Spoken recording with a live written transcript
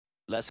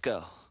Let's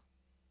go.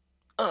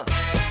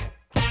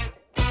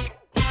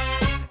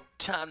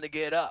 Time to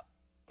get up.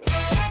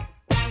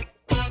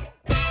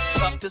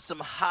 Up to some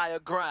higher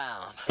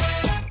ground.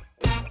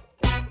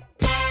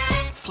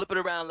 Flip it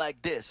around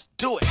like this.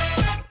 Do it.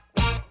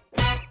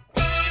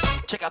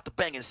 Check out the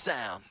banging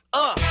sound.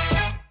 I'm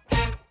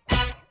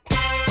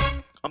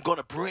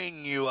gonna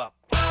bring you up.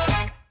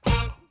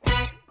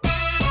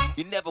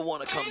 You never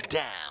wanna come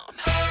down.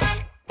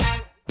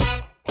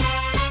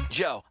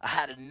 Yo, I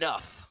had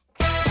enough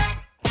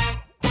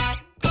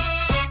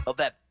of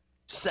that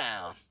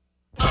sound.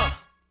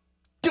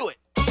 Do it.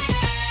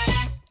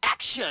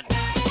 Action.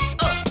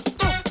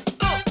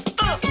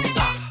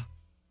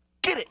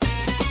 Get it.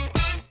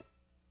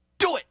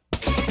 Do it.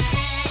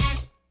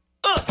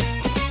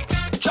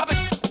 Drop it.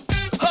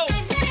 Ho.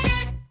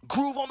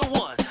 Groove on the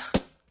one.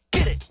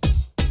 Get it.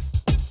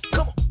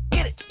 Come on,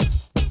 get it.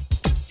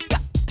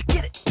 Got to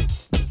get it.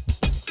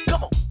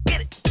 Come on, get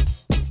it.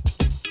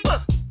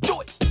 Do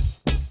it.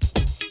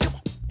 Come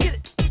on, get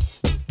it.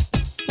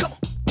 Come on,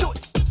 do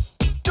it.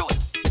 Do it.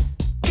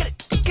 Get it.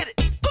 Get it.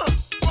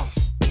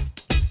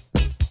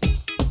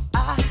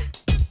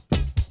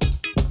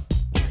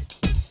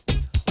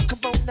 Come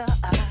on now.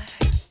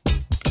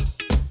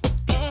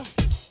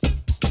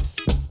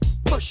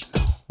 Push.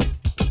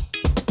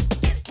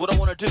 What I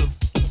wanna do?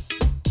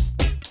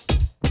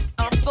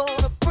 I'm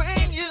gonna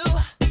bring you.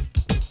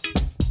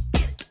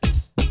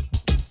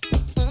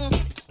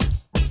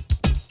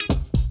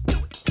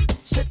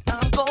 Said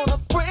I'm gonna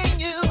bring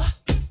you.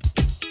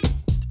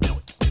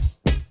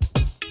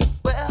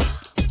 Well,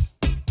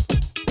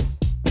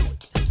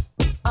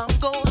 I'm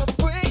gonna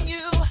bring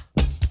you.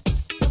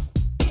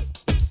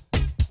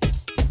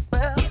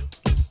 Well,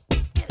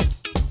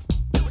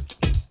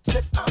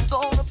 said I'm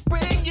gonna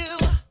bring you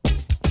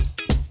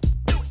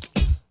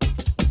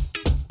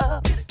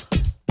up.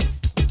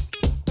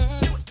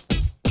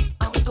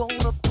 I'm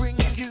gonna bring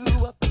you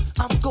up.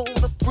 I'm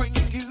gonna bring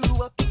you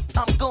up.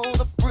 I'm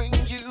gonna bring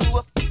you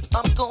up.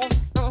 I'm gonna.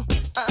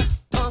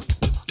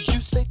 You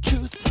say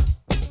truth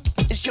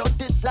is your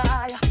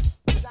desire.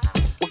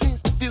 Well,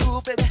 here's the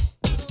fuel, baby,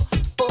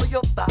 for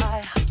your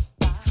fire.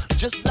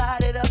 Just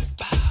light it up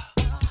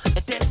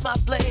and dance my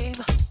flame.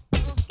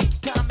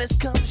 Time has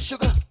come,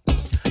 sugar,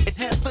 in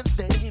heaven's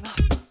name.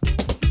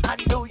 I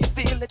know you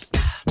feel it,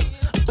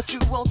 but you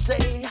won't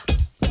say.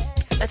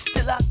 And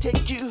still I'll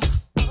take you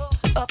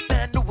up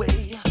and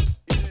away.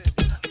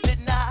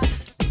 Didn't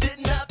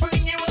I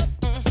bring you up?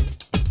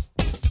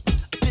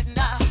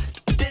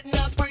 Didn't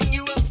I bring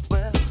you up?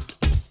 Well,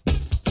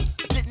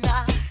 didn't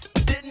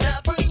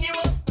I bring you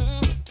up?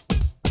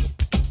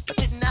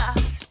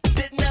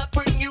 Didn't I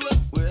bring you up?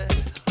 Well,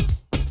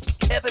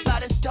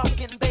 everybody's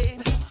talking,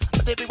 babe.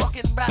 They be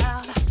walking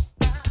round.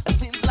 It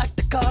seems like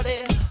they're caught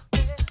in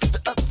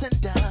the ups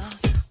and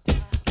downs.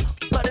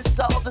 But it's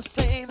all the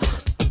same,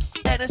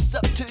 and it's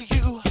up to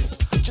you.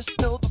 Just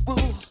know the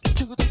rules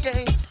to the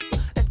game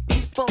and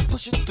keep on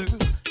pushing through.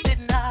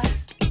 Didn't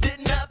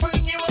I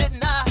bring you up?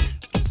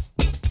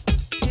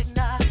 Didn't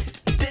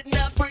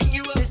I bring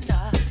you up?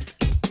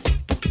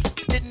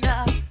 Didn't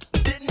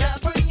I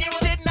bring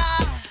you up?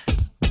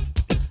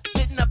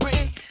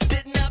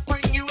 Didn't I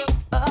bring you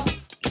up?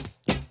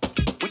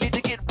 We need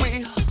to get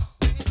real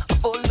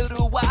for a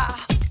little while.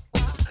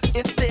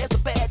 If there's a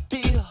bad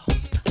deal,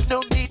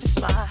 no need to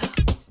smile.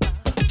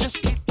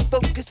 Just keep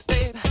focused,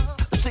 baby.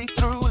 See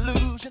through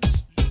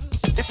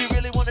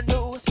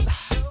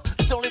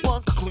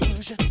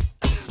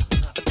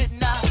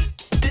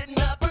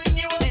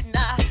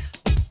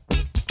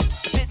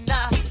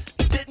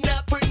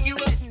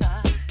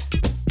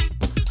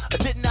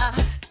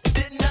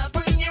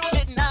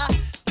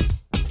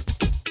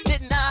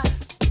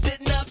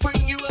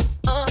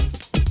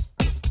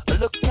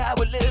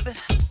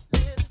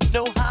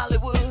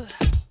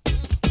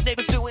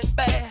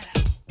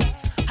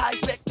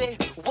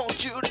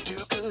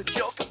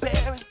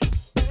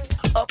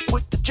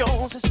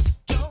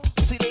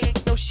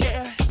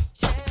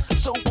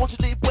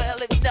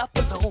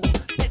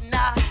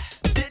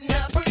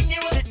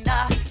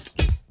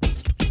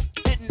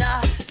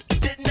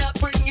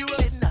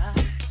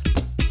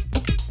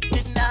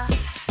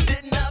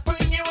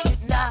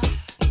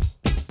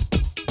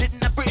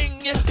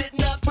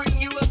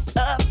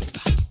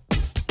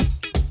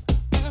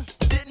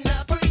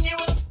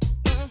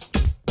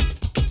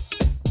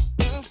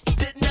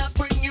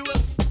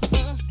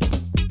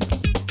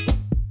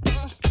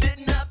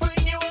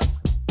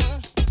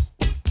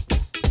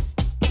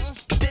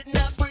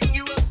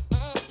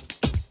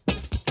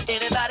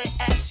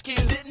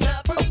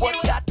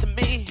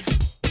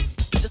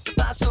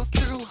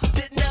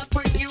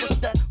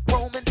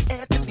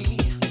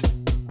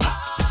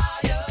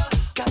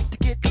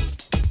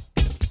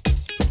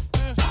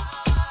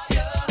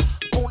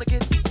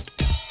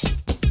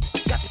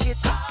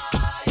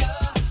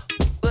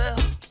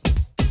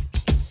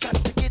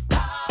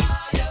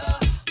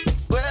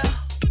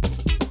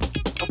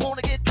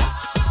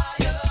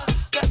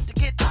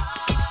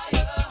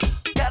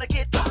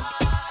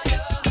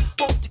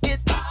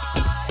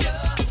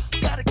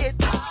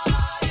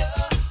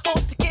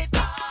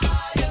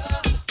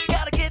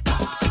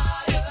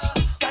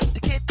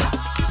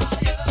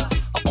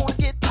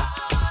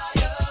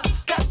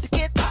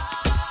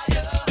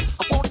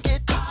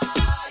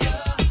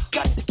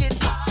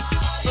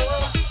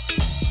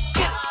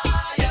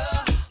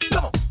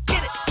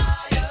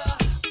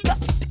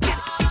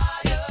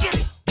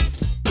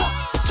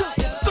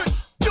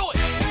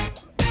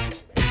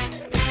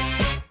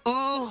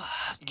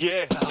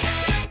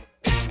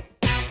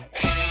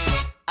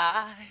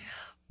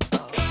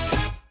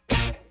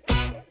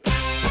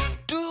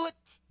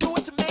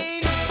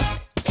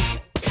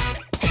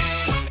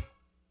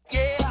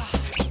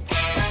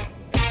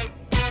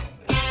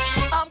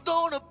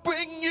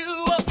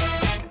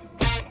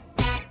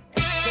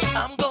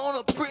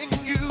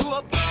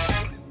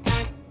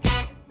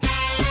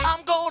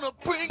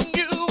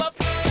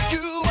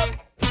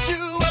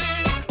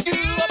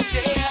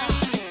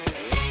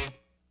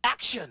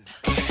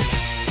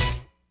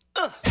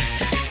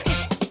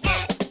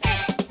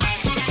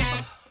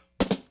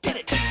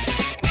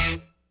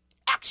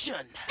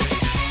action.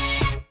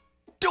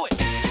 Do it.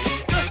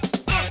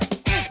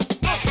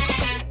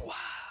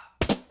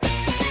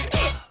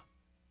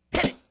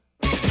 Hit it.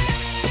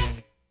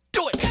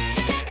 Do it.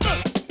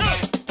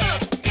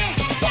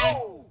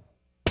 Whoa.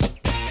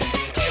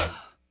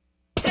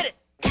 Hit it.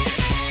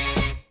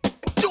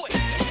 Do it.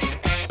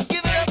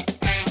 Give it up.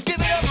 Give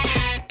it up.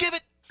 Give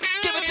it.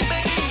 Give it to me.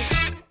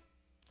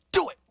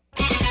 Do it.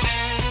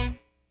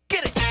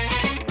 Get it.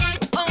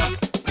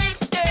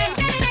 Yeah.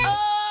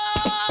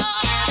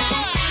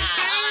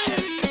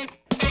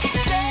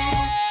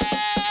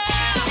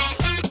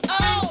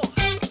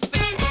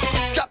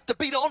 Drop the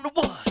beat on the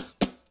one.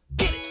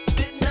 Get it.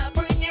 Didn't I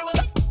bring you up?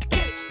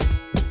 Get it.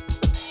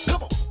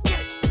 Come on. Get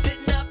it.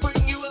 Didn't I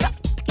bring you up?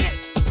 Get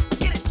it.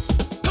 Get it.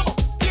 Come on.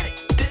 Get it.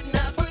 Didn't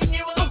I bring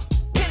you up?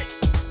 Get it.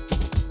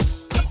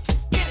 Come on.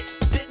 Get it.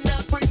 Didn't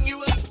I bring you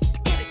up?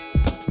 Get it.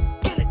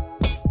 Get it.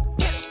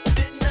 Get it.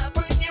 Didn't I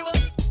bring you up?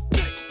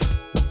 Get it.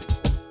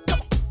 Come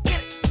on.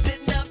 Get it.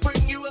 Didn't I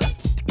bring you up?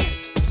 Get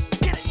it.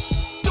 Get it.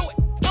 Do it.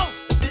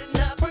 Didn't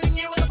I bring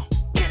you up?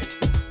 Get it.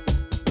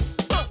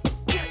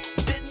 Get it.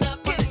 Didn't I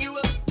bring you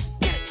up?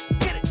 Get it.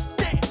 Get it.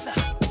 Dance.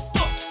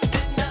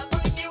 Didn't I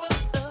bring you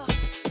up?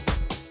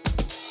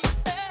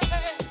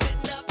 Hey,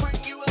 didn't I bring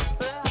you up?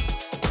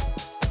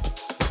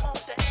 Come on,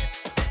 dance.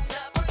 Didn't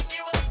I bring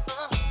you up?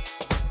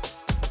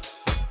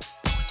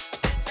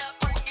 Didn't I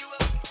bring you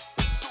up?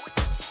 Do it.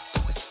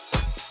 Do it.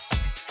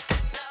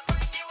 Didn't I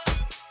bring you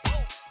up?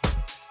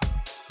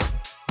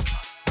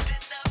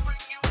 Didn't I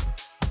bring you up?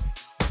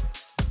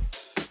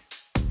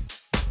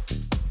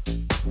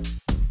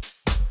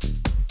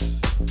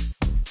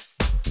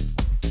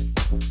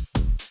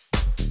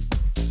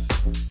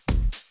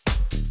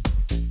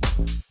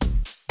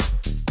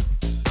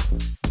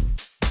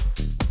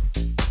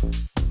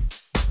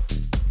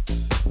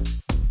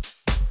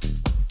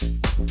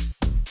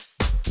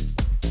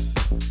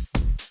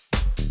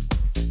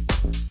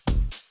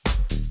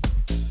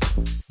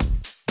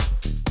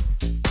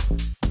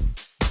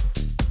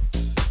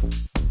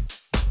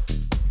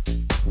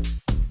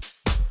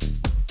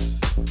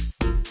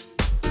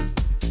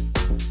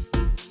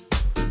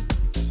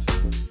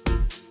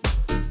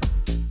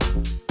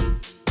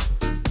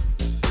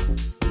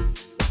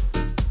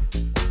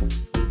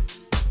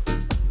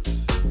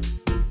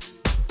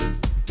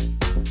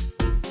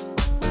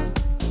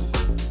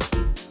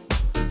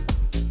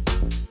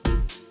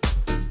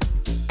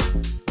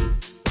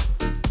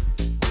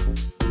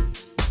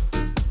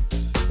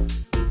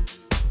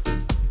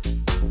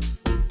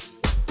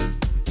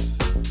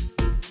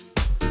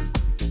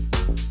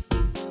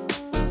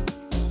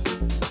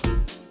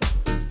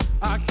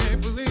 I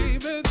can't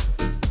believe it.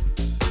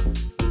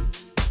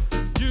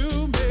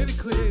 You made it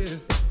clear.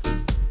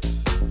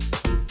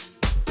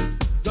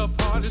 The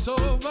party's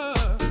over.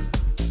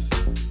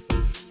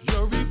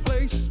 Your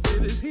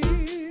replacement is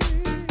here.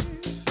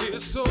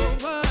 It's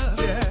over.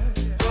 Yeah.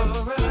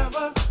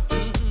 Forever.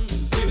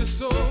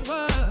 It's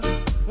over.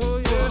 Oh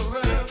yeah.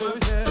 Forever.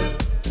 Yeah.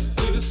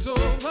 It's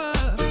over.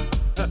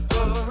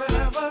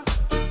 Forever.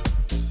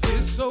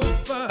 It's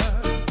over.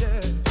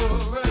 Yeah.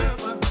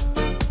 Forever.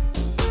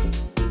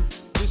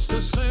 It's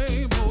the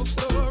same old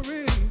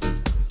story.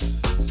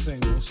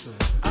 Same old story.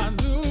 I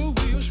knew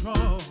we was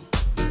wrong.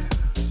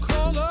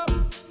 Call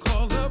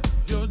up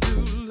your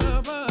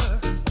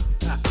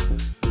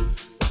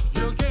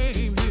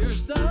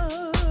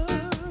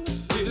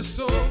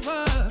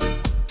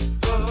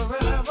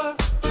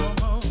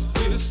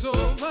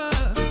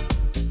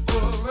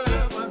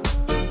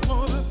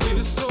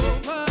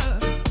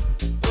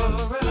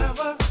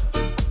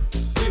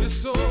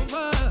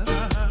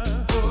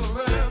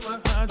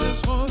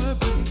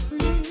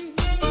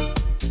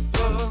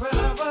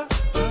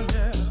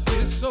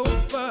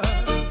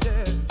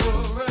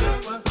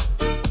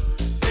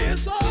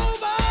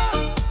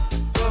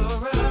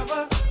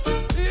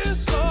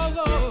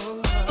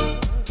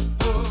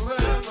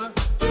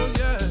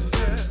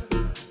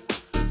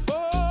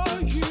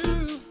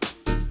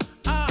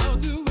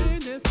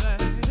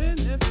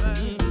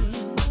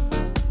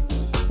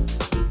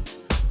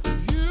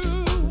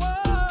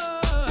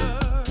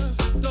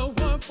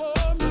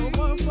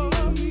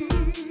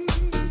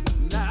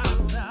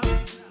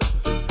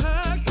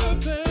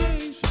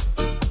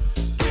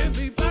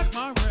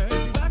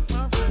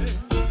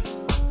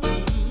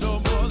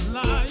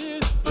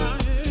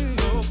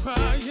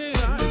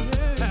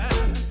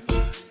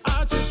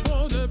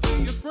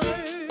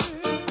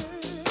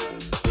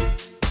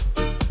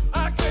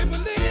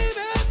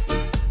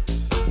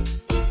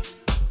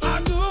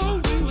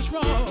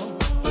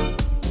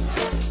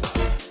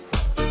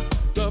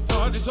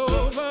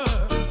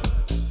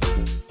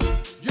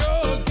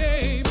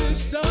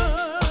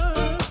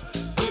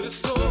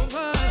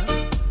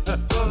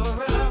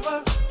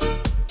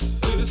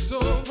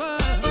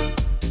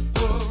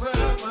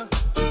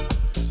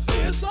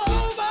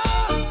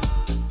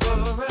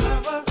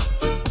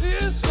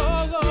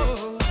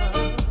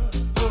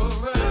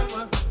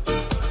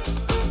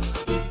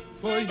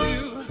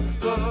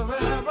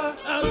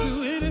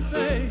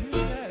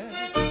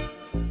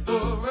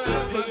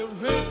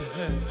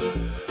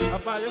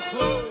buy your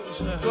clothes.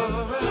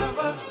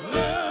 Forever.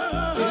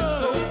 Yeah.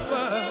 It's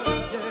over.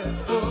 Yeah.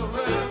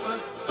 Forever.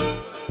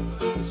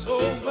 It's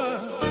over.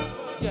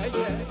 Yeah,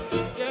 yeah,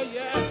 yeah,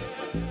 yeah.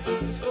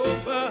 It's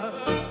over.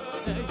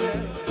 Yeah,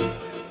 yeah.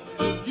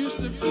 You used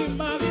to be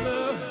my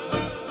love.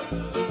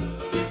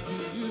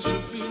 You used to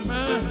be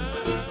mine.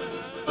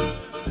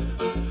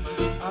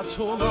 I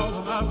told all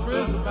of my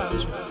friends about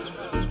you.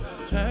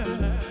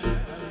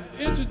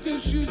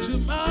 Introduce you to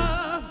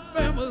my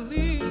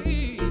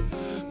family.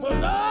 Well,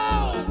 no.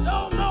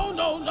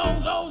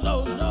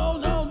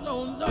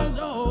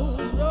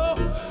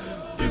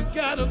 You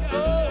gotta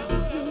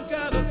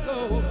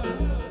go.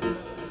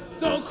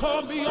 Don't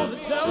call me on the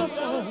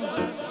telephone.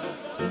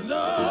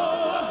 No,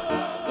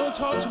 don't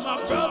talk to my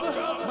brother,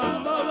 my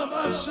mother,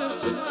 my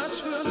sister, my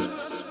children.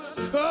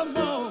 Come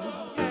on,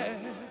 yeah.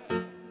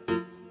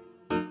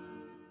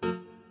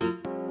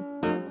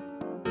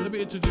 Let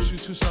me introduce you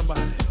to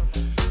somebody.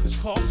 It's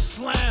called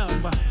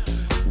Slam.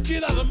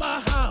 Get out of my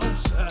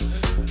house.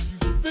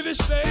 You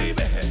finished,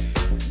 baby.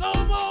 No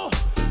more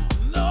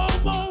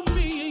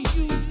me and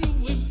you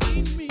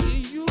and me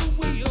and you,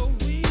 we.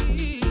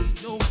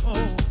 No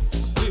more.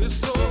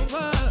 It's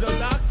over. Your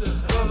doctor.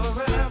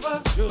 Forever.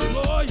 Your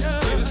lawyer.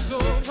 It's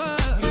over.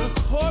 Your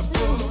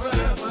courtroom.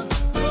 Forever.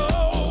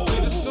 Oh,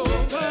 it's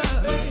over.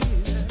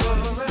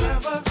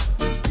 Forever.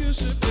 You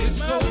should be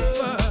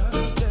over.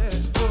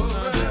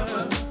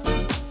 Forever.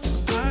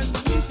 I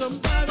need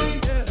somebody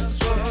else.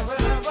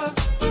 Forever.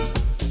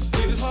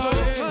 It's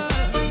over.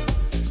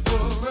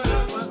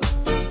 Forever.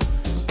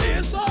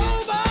 It's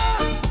over.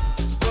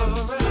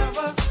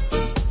 Forever.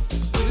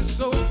 It's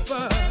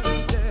over.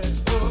 Yeah.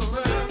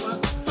 Forever.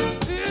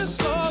 It's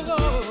all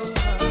over.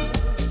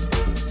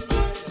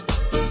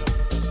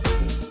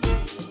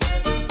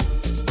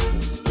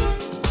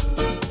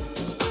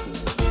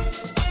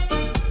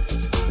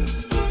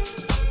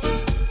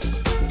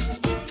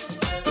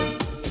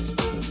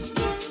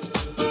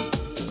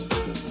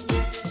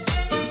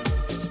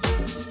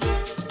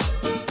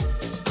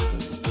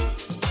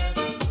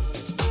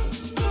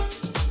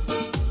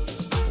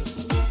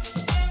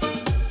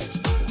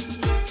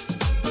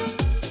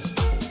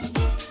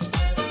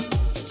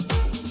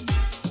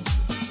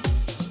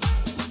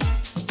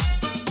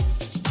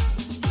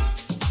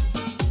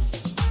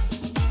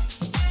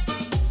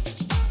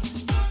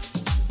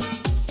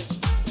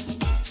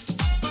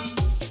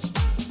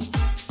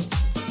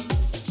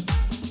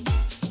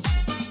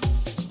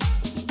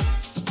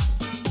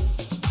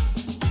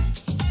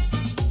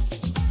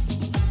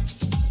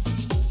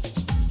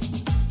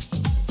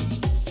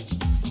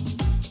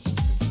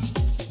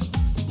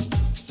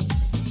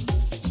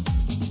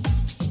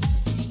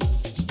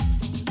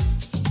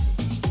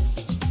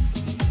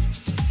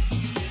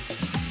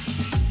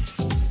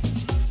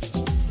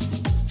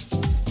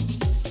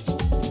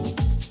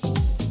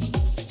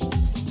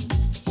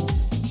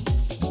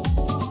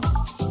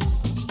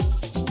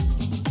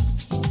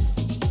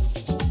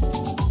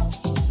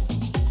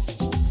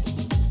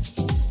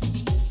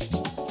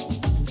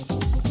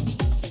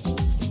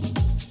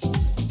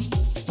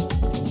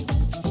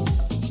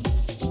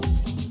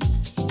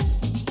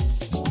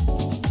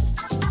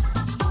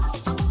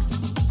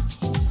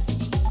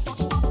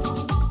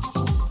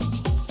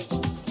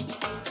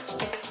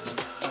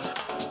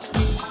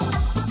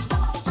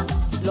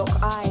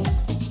 Lock eyes,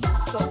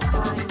 stop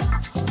time,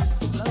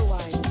 slow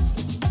wine,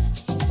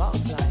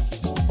 butterfly.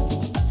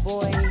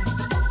 Boy,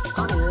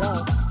 I'm in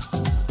love,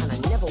 and I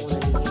never wanna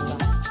leave your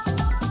side.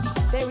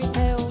 Fairy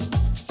tale,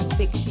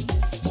 fiction.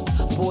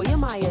 Boy, you're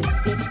my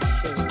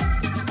addiction.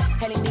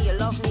 Telling me you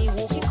love me,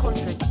 walking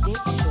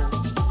contradiction.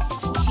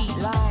 Cheat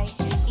lie,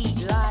 eat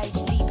lies,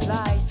 sleep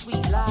lies,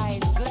 sweet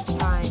lies, good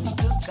times,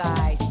 good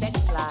guys, sex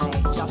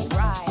lie, just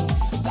right.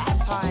 Bad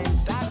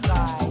times, bad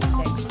guys,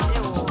 sex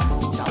still,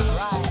 just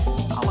right.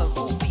 I won't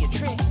fall for your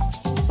tricks.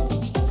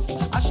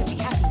 I should be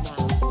happy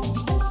now.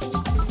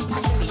 I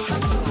should be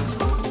happy now.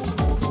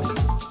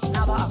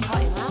 Now that I've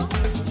cut him out,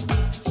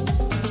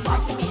 I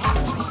should be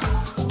happy.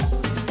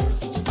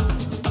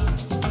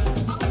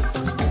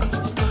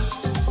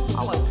 I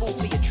won't fall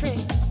for your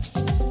tricks.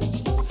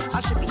 I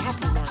should be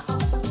happy now.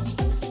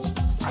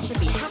 I should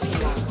be happy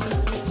now.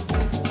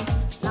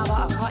 Now that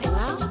I've cut him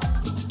out,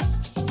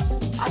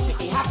 I should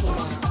be happy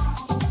now.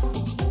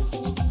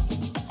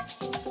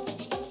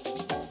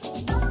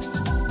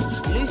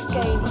 Loose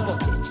game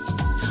spotted.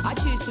 I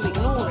choose to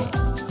ignore it.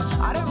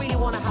 I don't really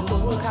want to have to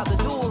walk out the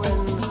door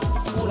and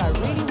all I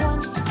really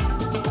want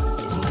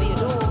is to be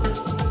adored.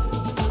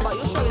 But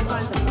you're showing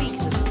signs of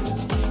weakness.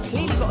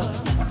 Clearly got a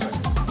secret.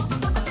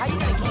 How you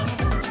gonna keep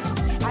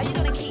it? How you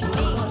gonna keep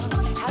me?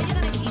 How you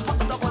gonna keep up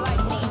a double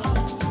like me?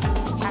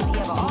 Happy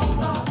ever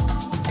after?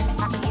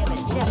 Happy ever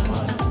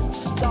never?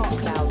 Dark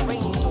cloud,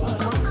 rainstorm,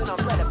 broken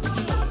umbrella,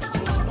 peers.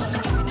 You can never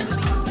make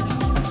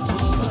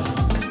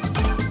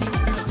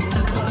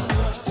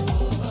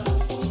a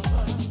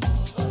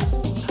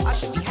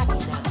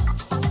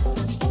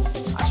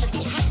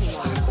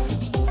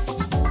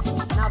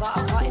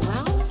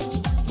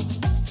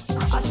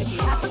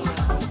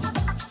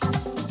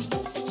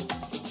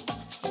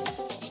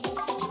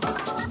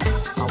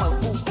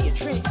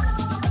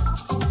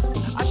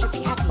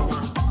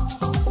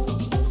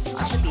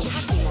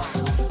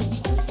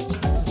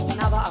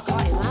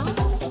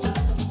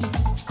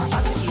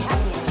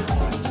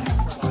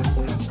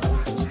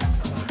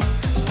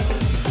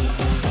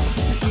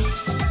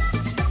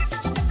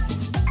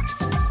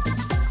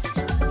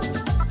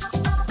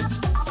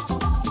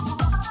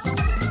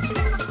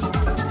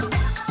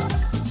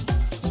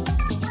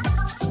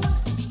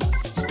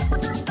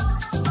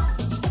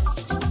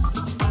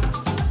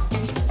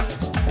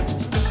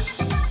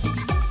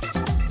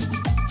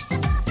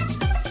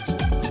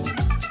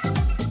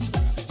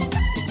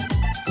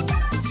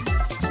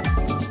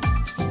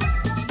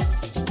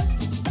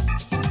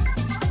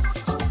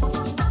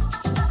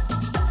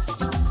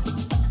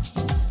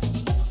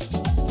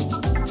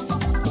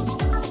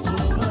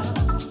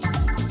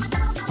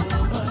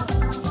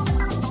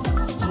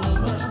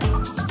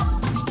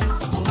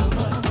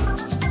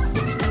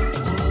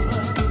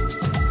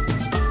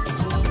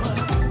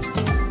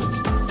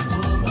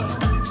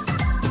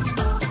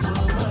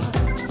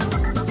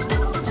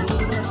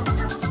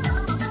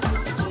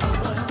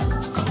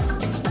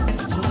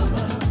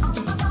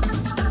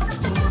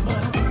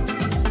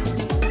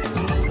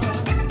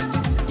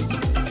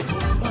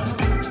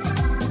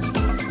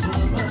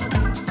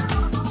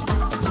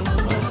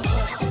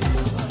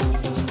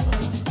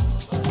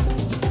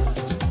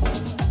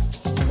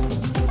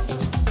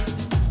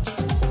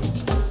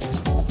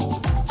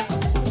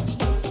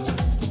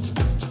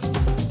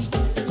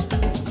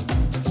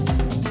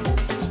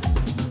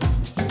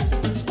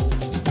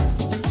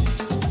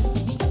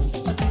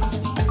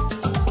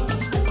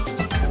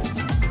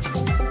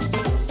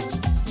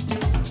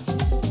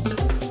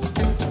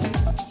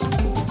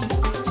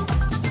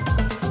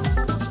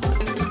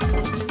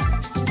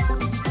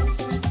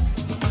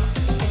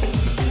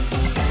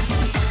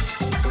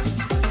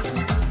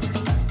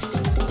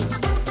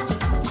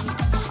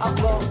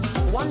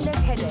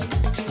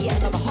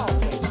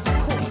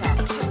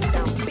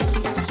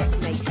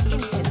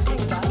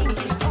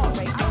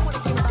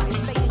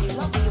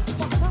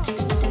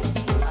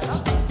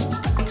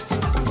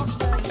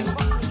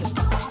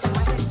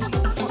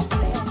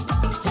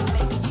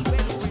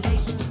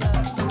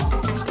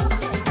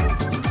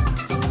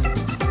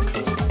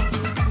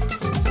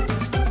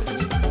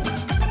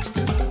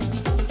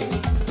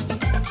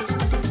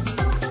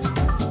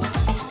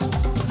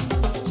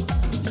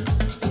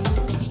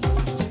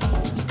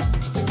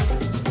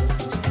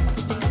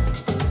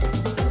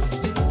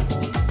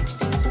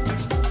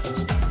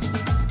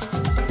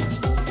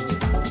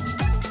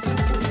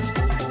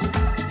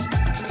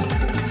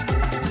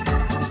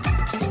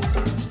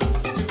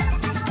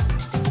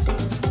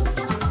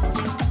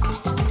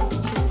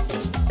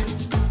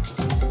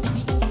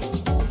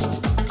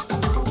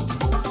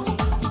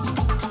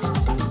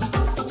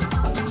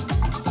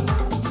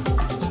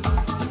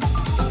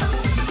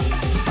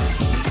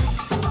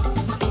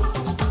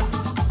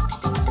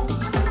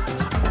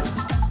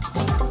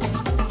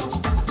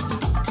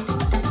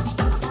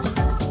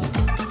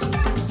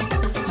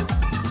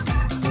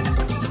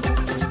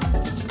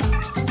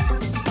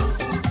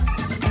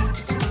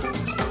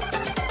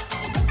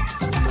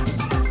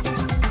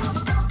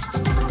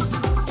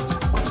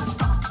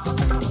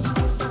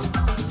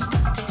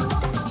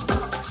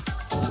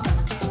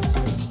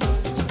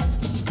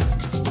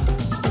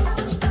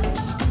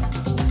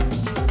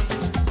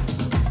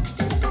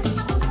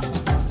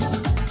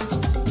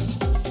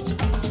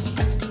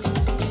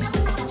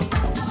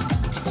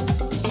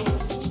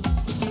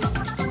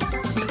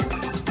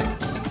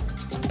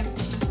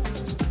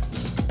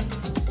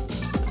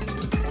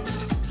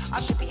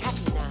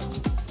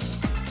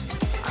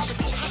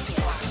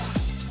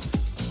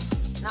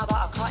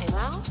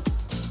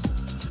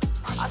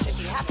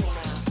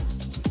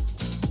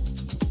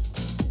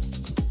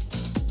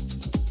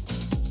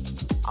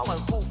I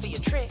won't fall for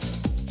your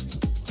tricks.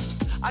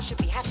 I should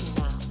be happy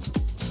now.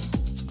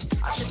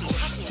 I should be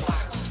happy now.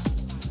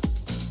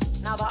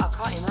 Now that I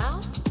cut him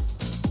out,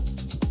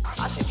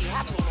 I should be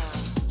happy now.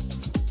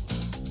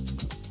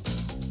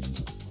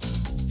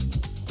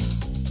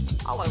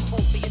 I won't fall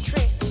for your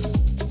tricks.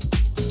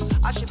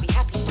 I should be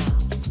happy now.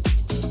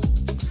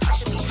 I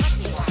should be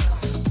happy now.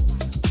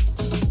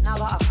 Now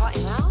that I cut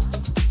him out,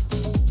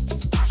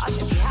 I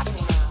should be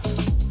happy now.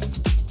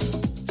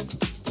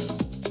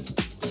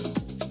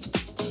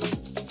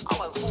 I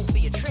won't fall for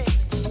your tricks.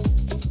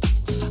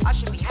 I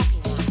should be happy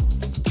now.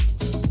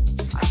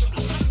 I should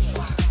be happy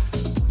now.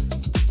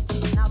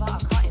 Now that I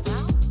cut him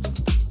out,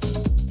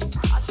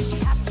 I should be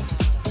happy now.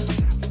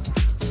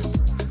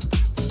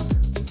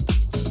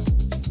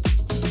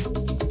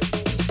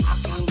 I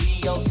can be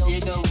your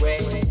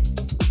cigarette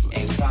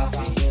and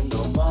coffee in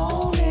the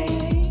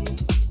morning.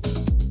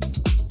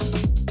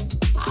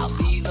 I'll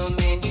be the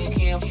man you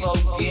can't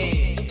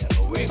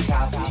forget with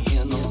coffee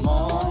in the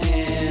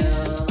morning.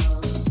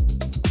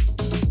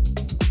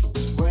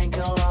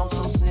 Sprinkle on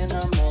some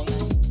cinnamon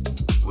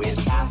with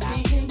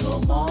coffee in the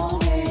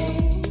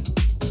morning.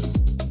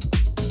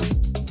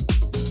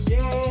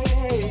 Yeah,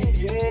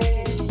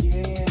 yeah,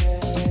 yeah.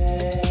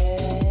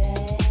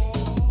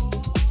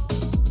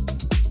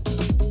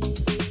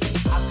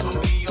 I can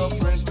be your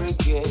French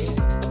baguette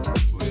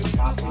with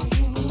coffee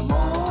in the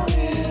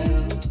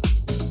morning.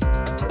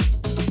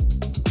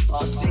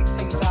 Or take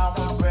some time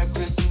for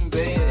breakfast in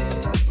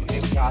bed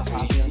with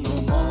coffee in the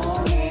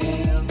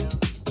morning.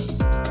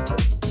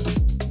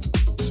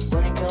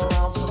 Sprinkle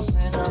on some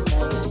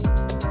cinnamon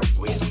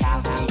with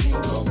coffee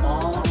in the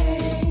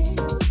morning.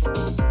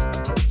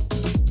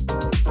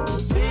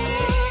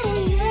 Yeah,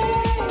 yeah,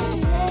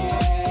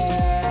 yeah.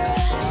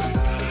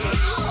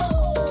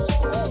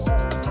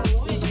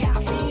 With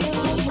coffee in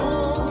the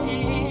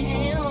morning.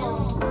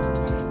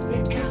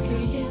 With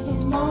coffee in the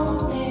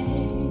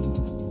morning.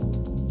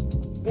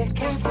 With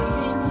coffee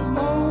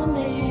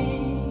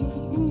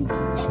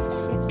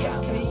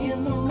in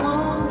the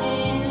morning.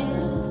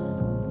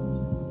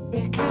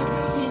 With coffee in the morning. With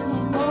coffee in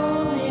the morning.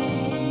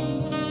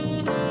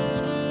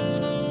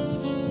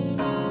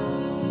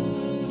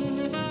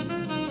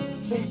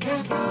 With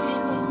coffee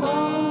in the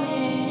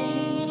morning.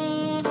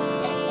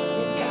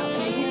 With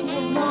coffee in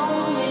the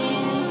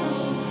morning.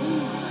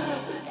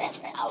 Let's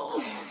go.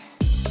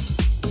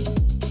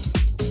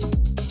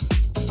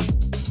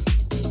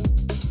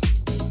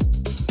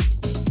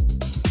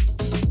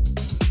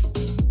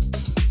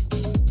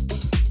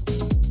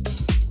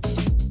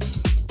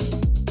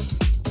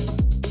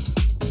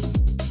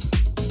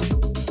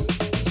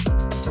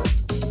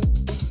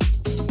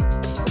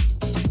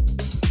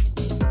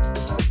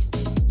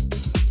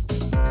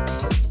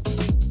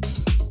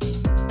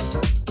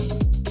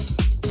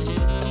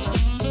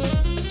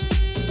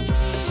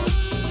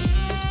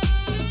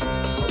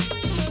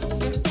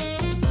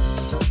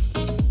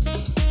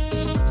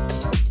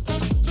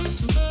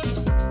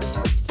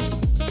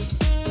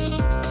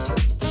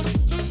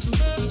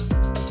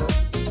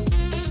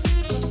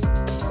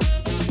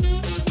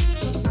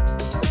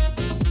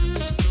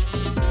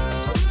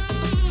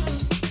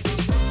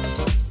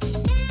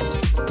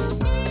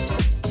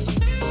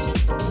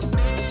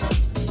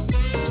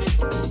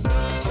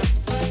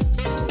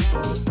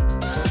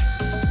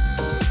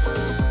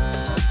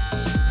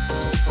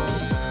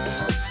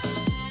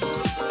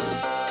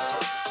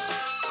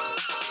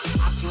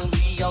 I can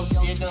be your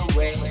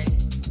cigarette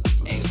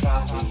and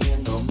coffee in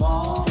the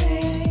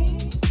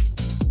morning.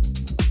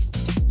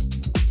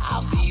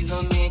 I'll be the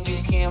man you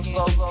can't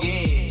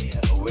forget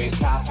with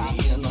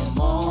coffee in the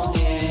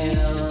morning.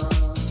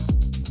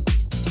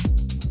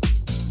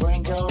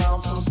 Sprinkle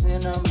on some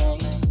cinnamon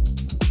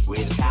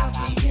with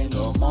coffee in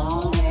the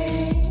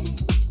morning.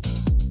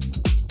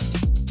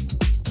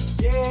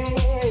 Yeah,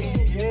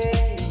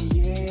 yeah,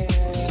 yeah.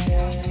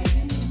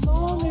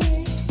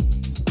 Morning.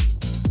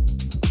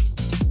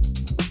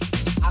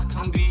 I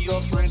can be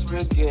your French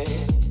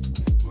baguette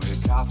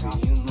with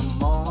coffee in the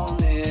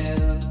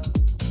morning.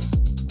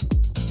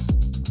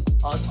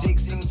 Or take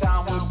some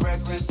time with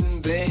breakfast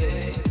in bed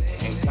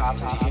and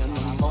coffee in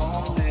the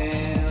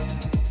morning.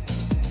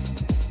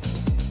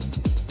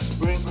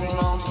 Sprinkle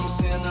on some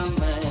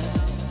cinnamon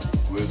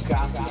with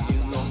coffee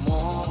in the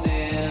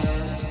morning.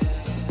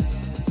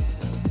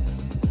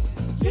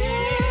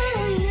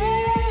 Yeah,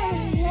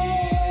 yeah,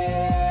 yeah.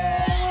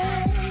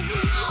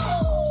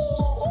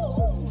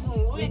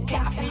 With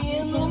coffee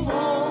in the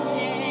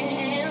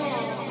morning.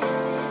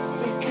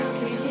 With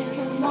coffee in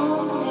the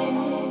morning.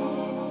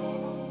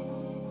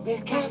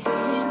 With coffee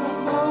in the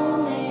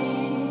morning.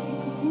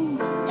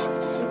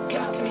 With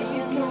coffee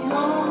in the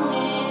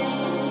morning.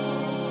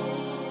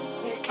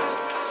 With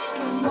coffee in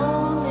the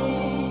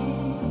morning.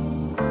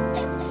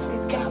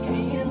 With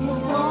coffee in the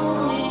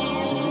morning.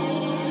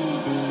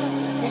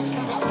 Let's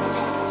go, let's go,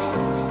 let's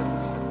go.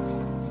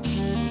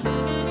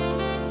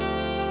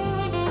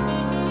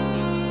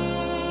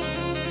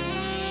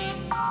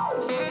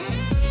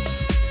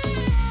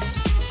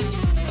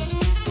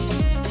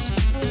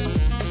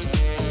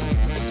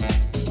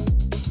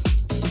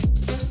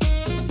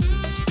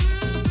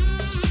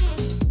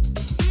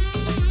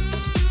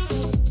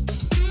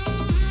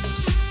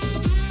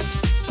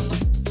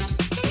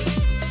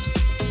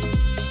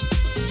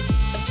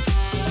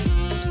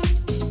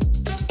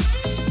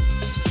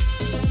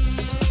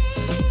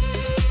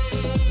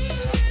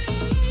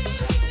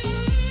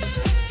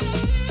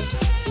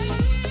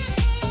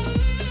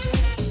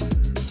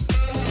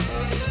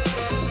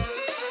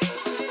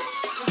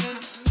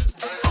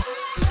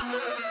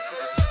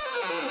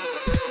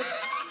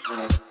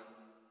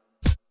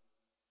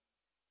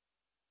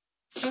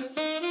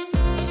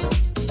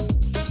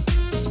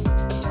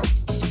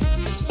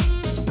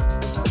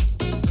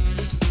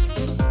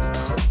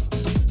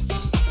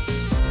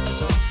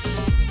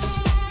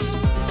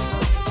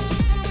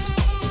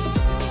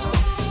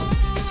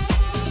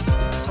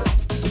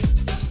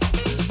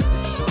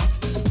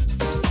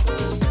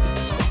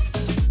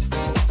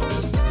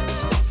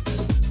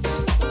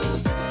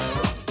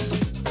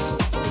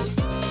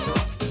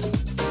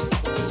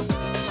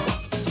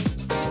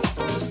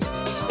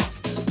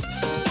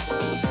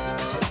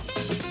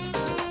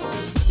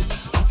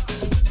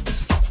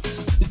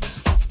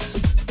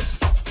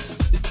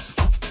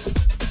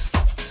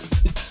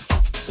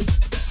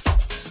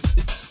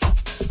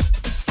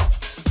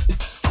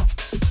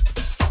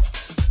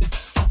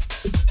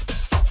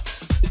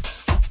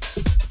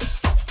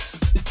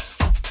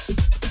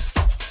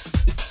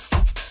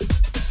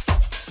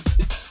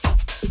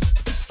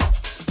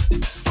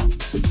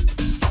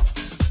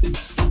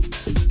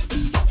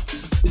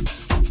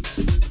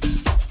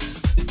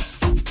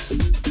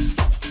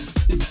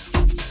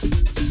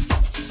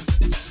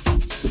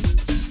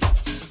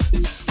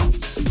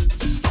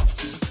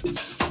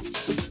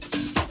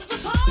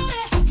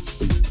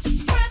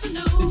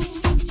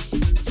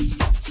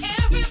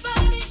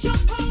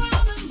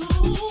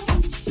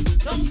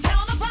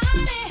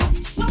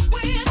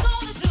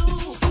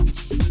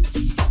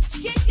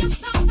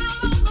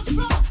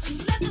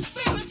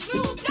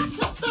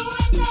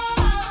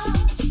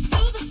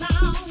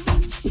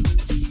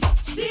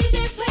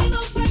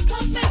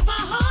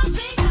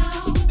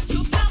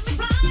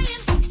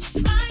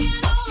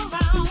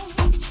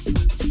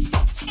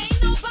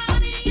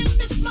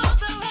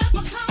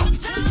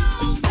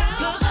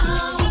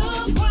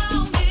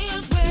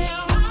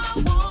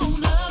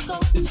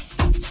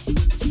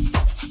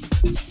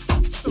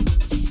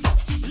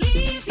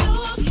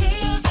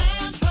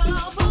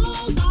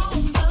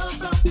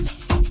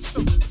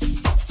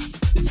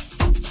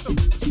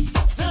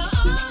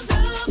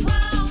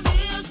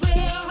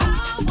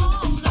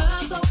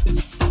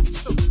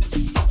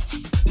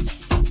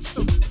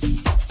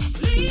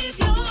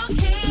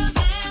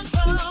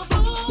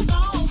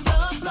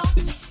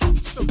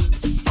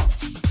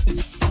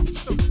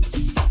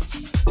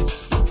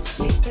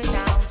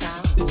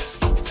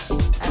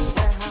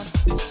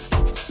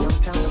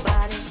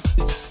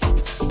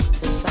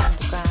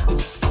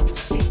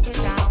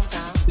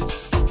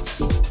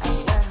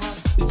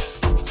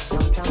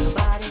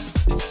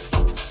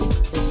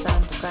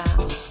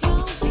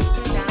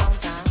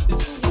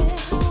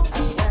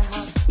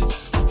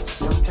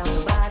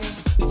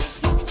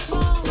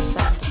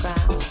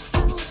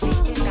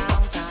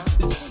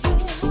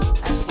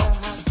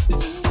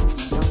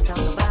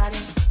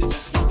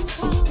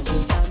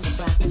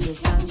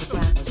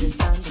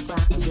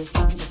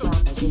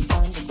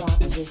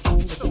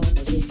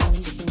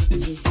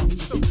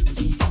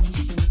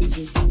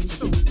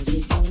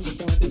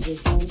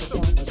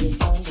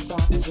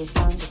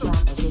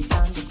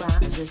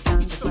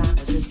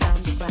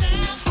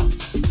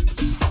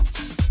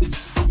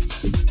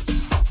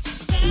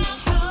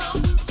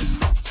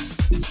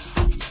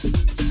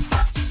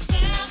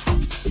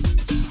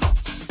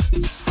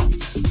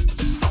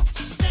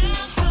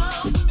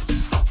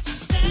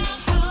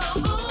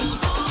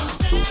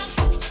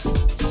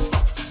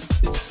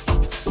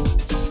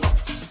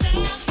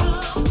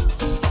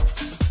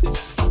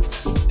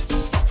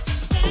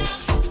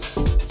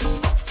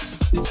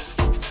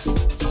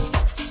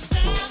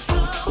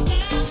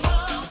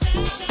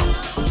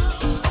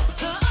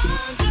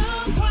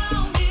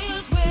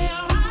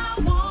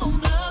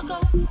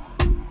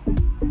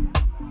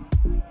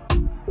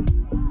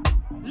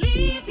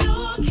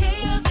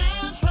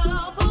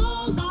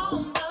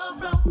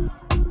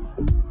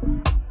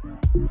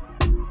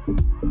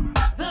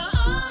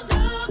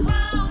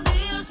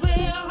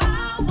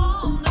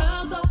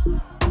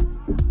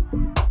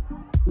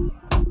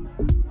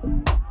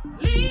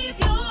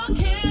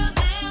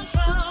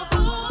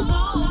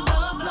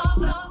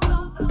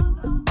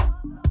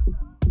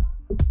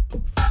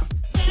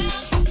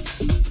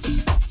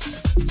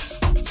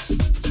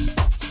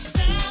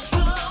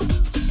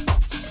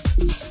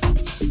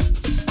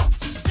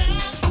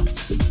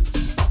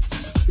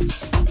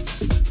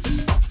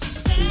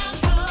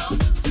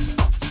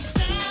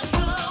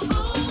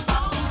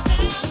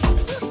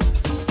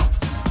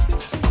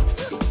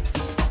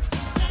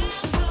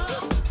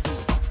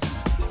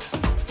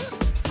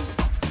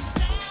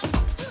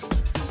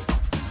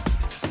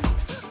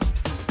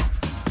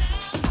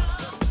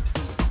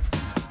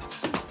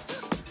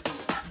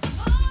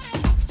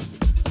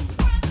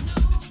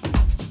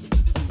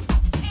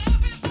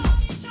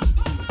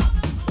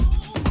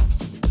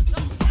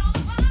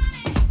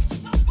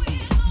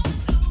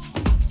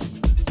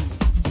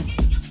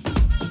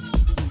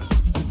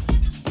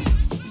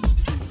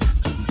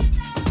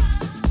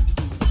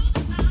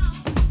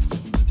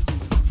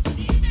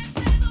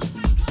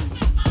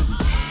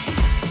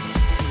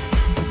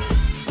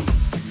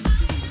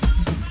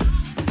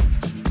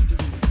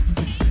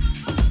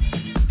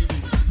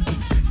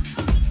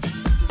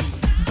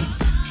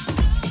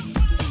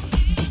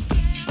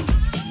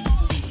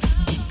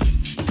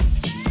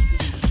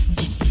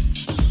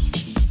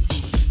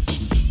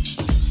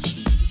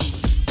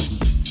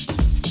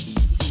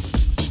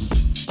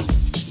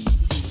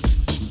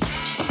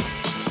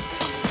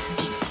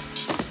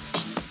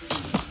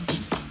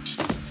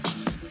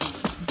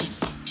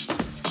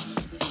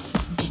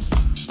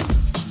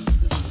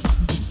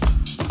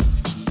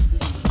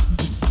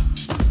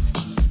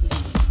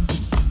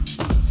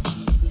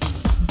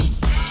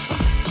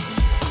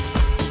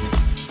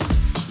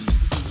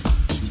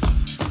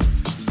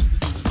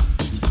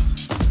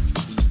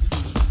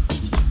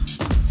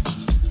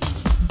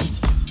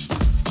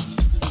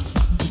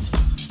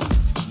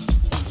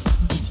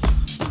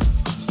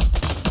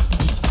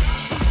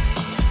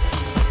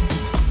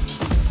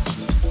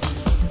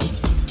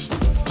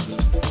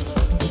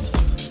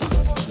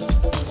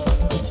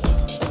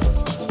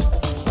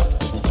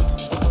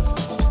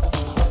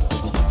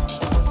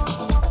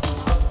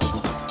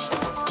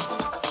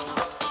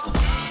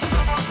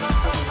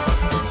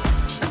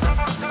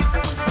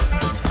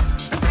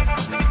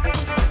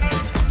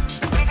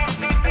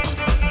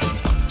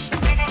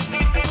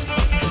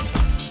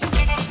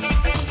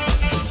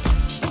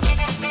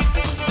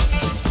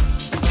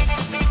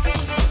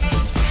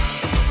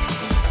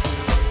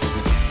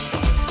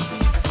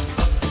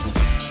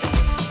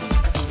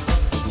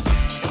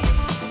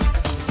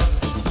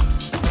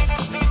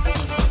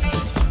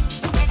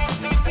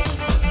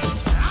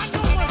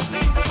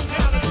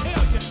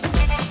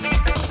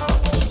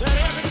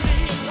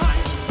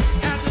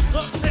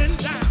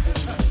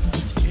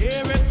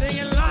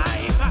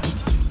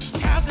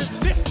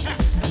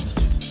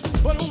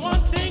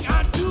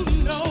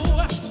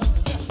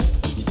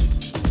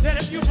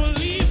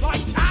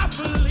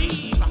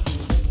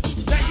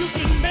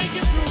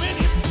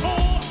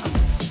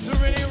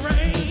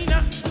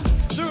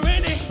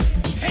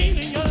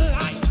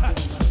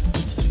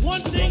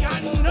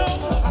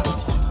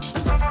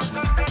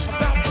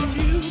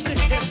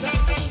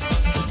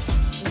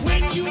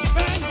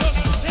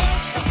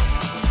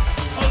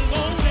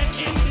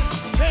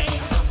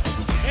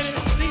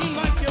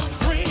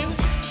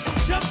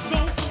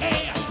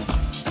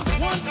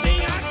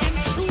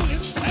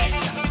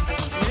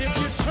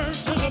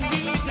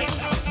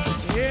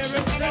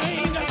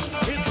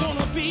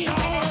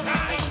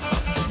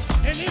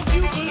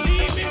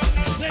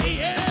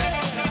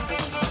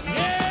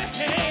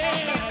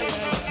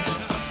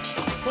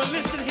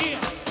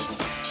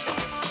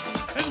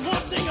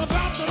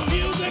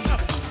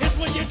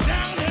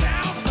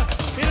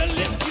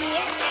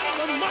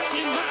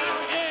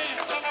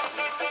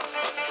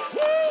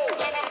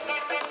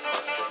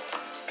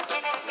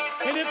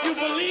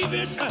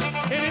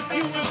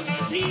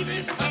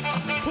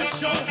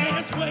 Put your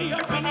hands way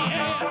up in the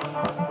air.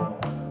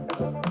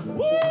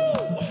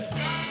 Woo!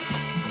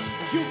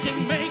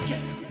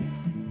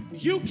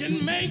 You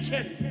can make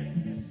it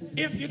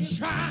if you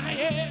try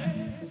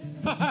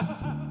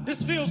it.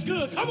 This feels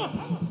good. Come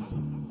on.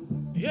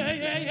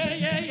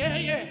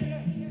 Yeah.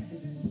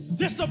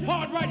 This the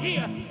part right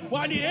here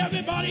where I need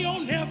everybody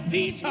on their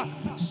feet.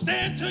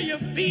 Stand to your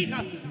feet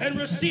and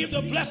receive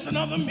the blessing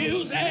of the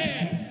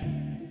music.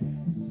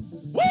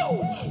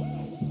 Woo!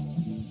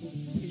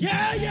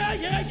 Yeah.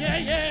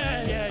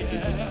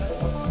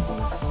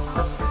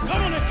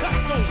 Come on and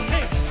clap those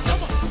hands.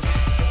 Come on.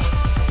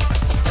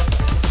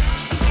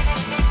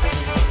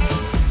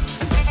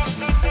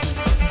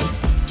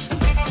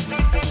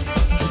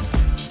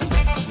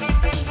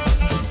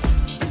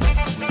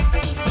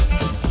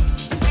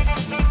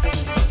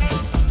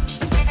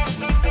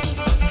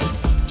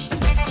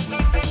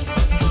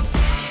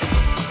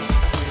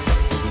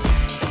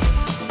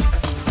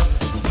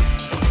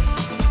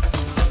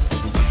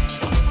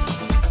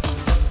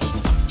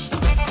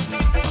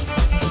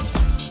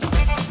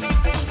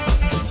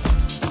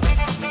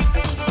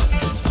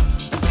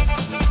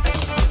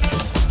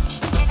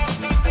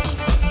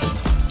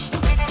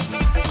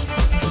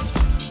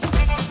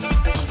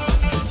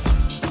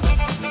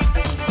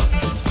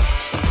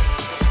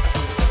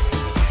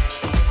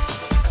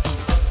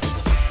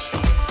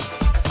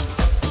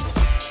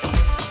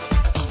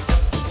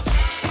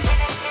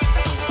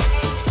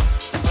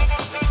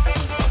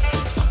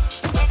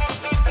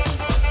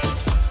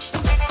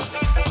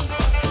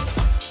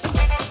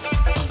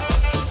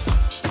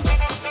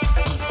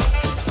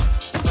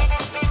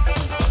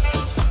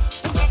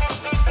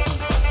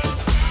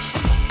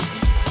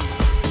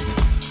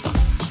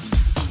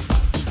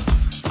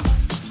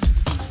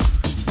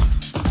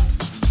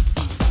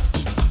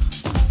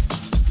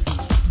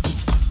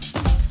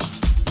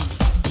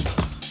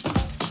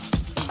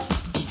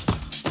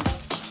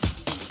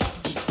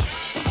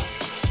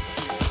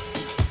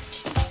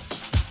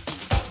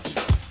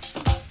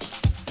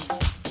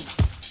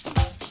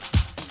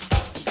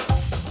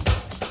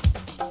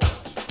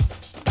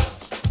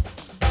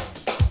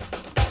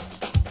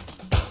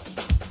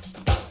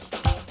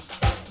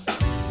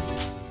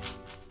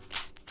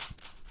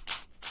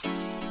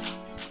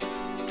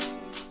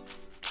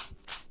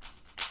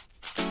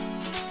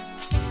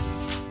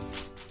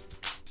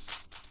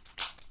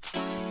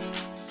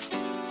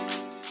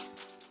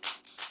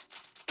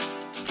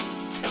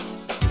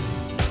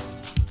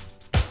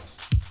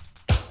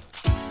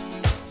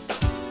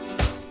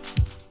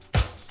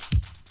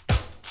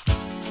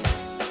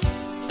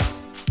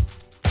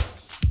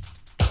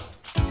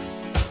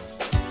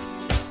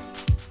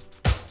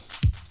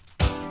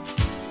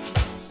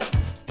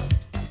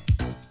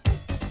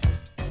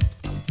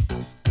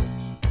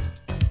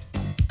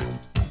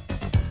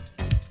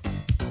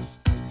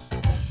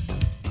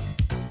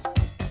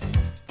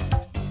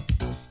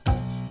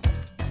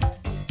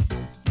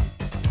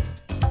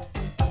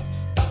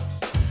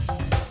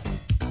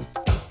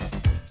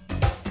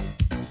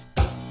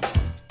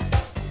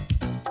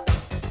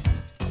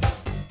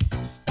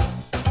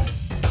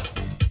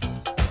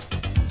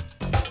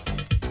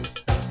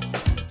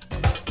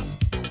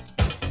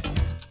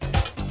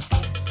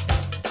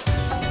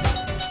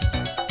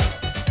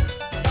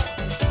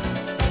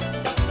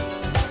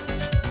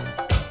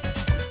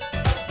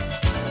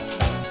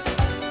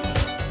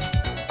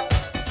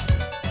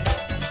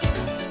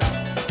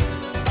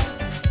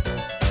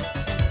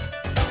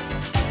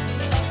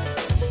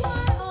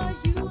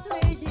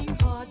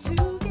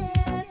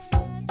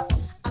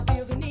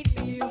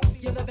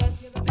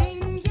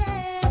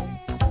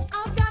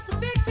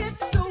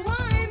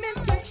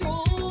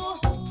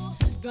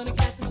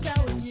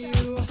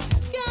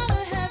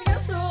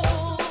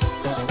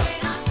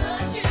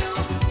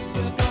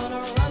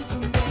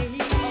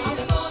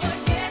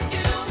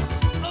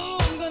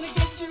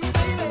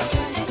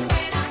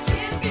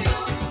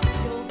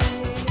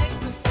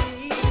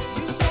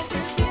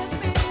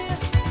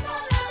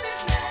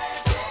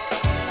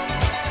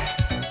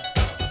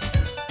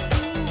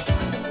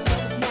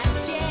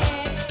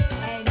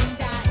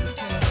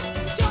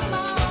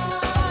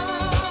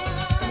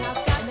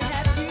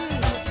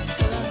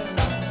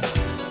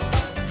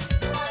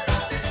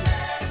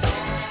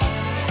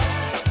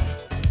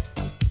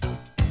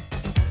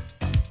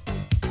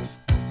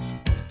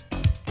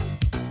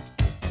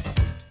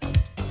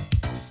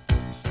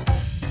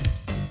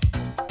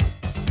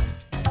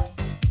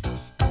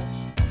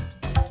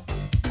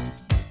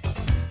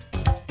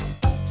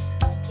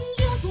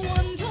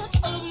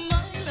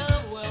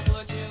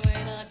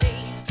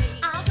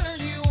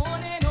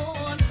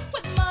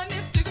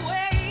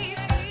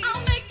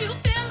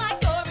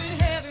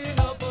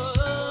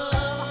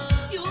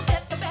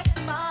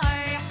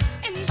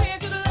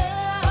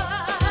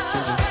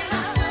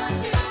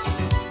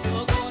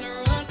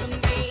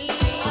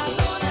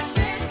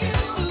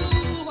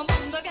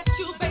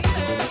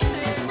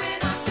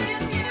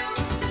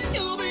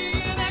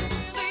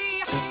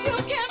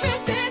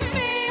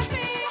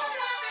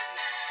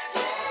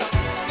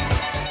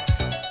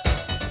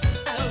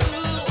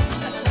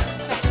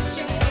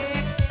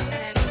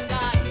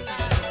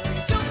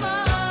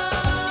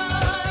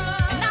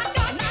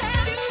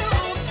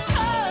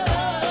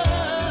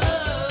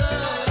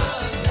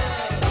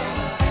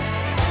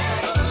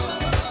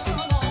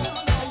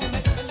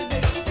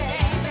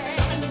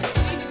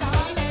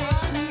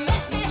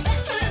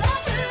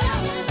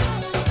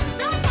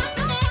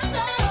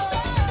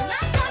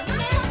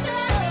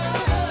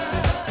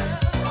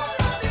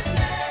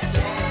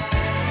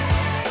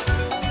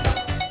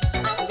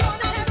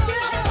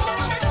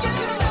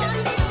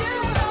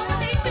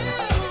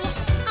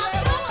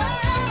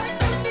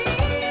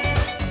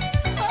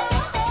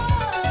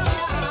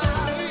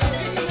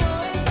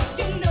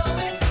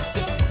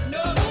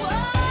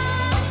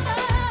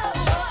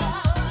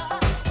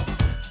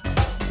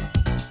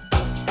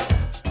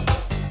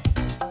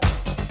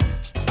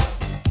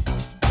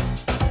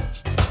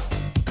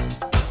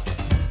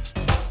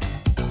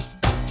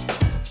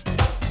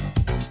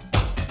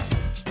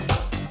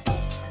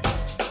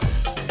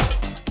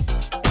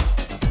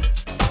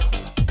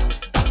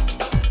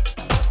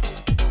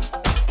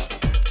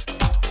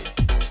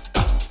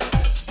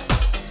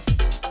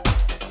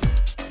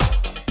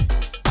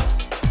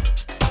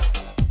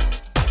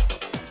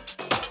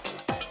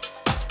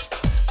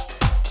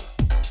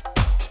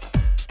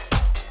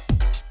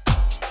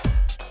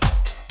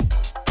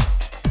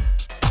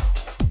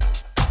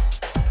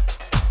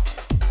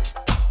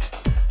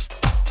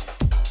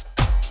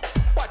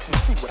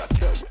 see what I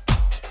tell you.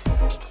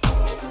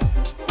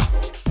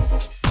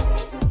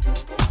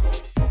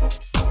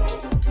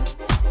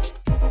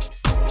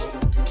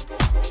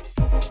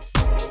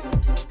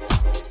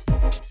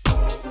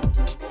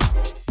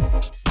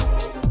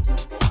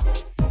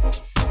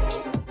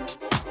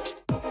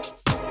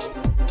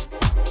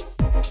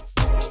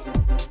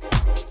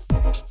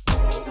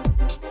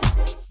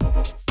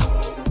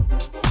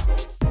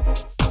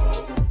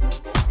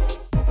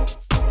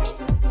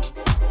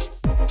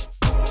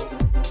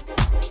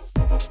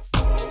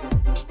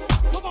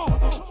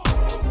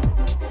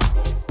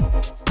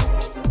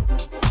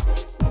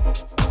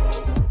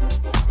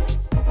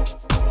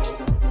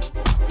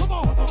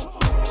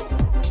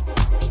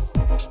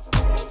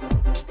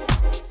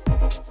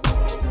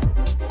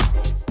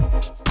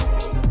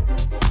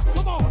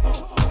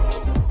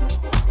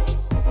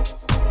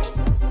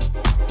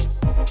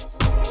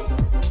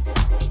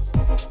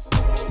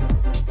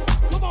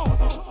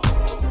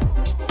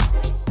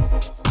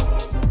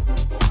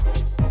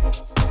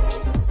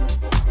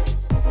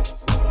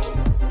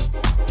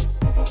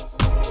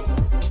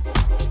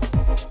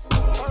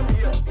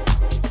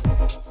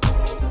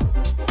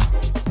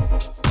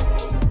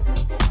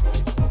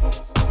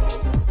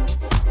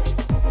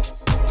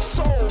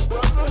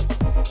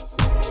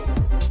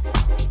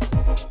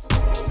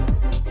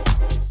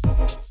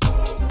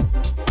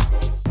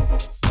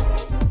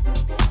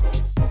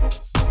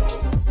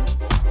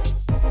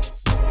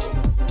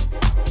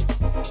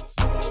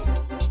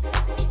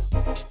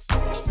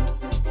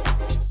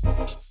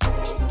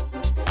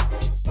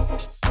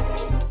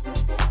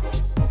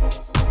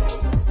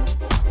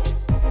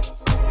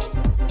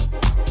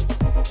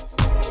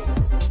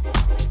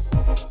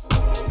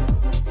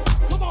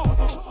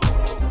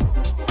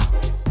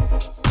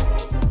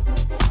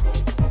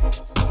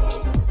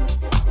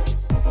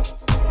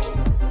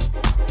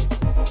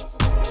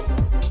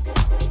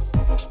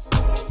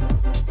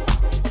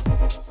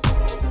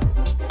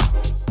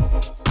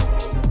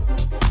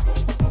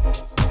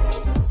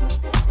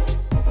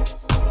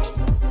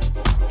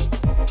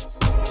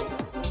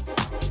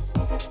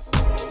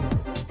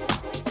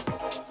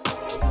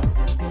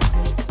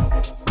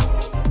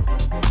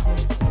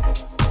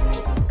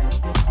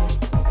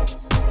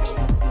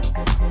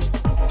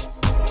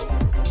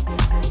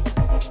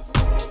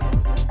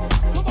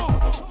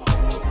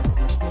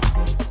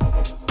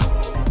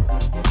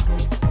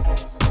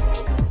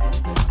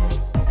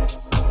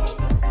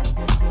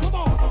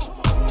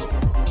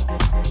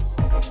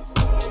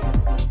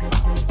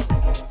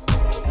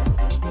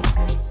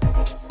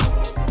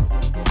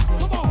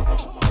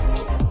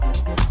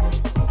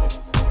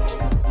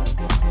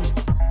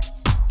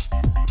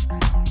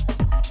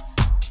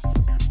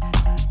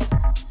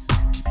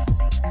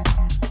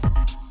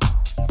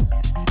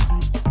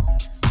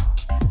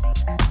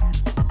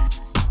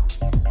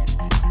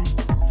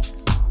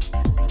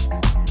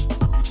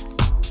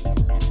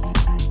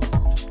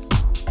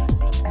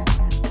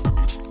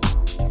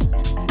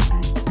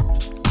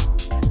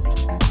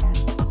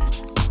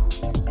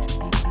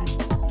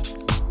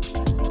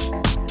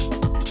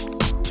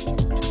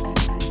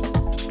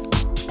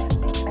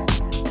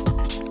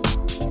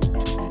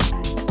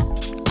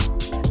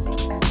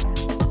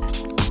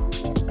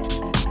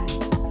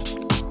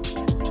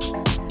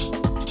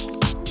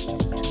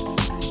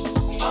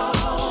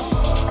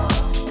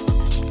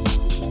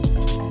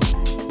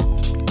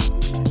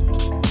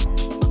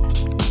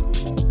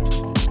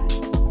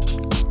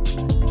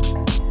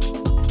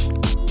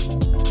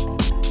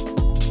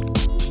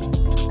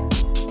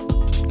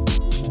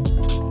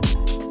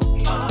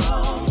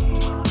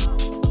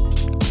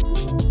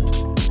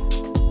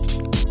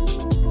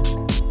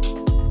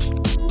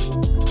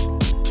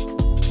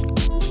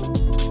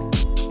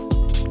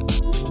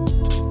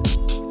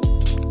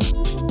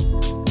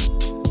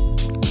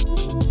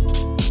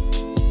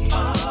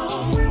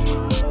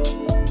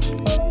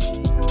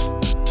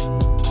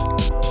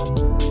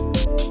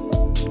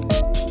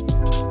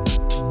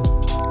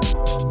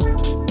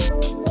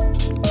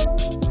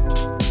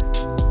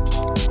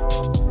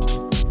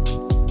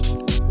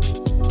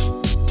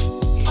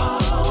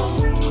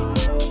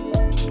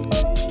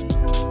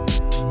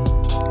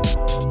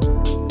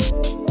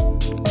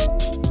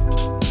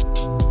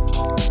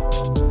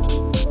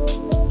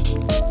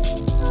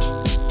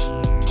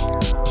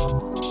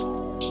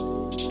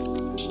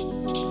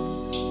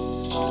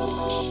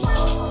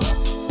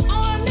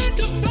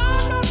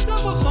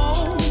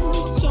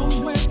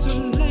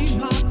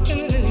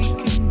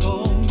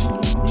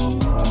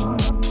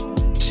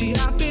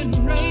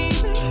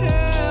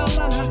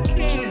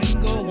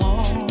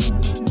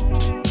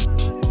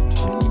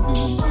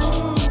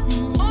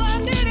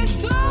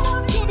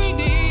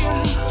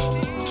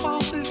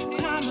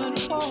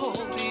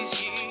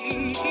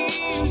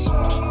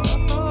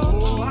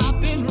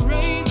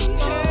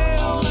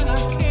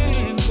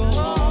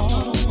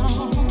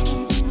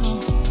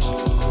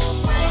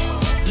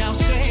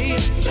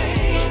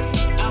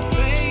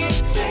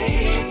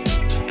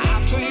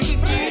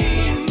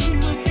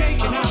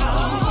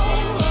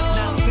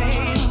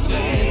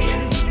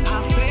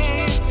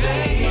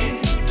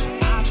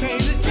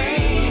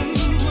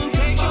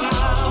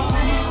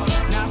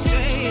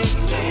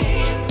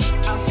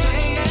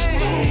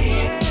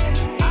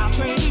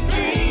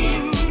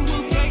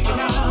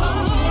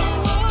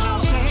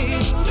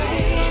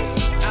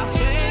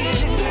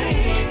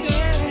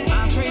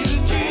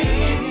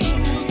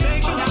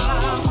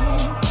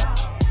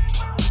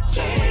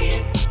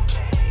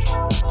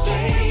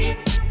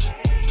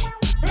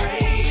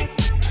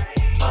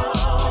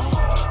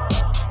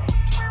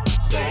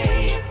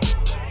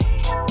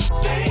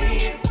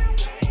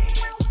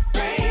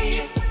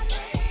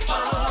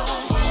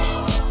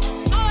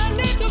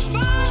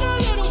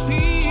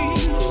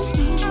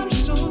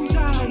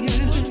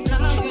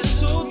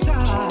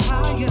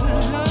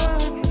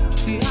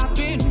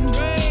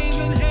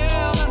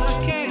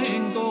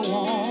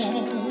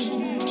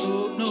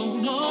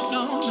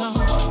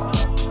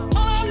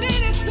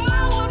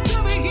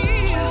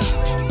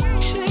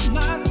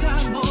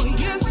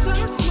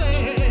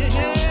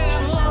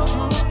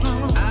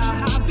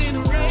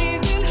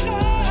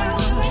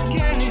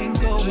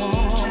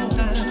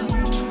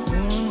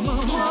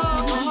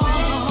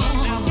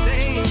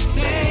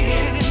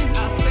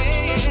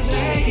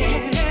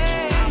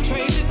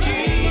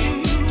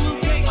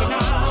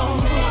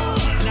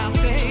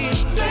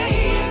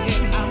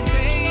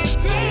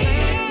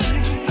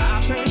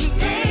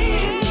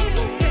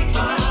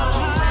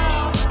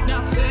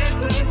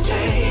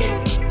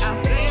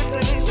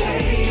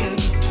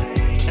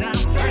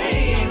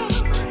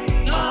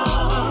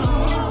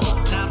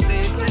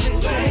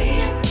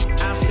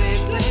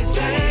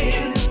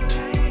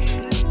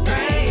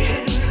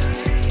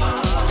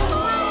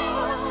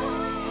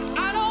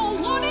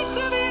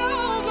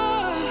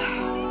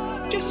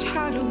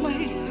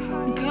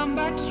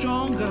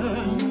 stronger.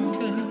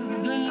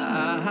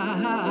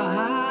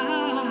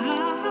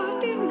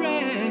 I've been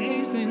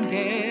raised in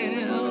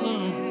hell.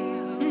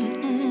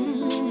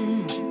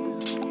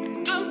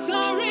 I'm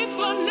sorry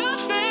for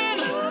nothing.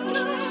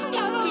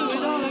 I'll do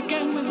it all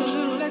again with a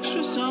little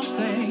extra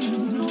something.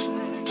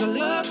 I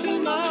love too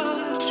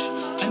much.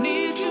 I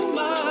need too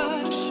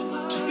much.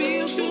 I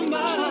feel too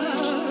much.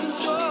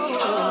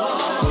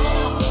 Oh.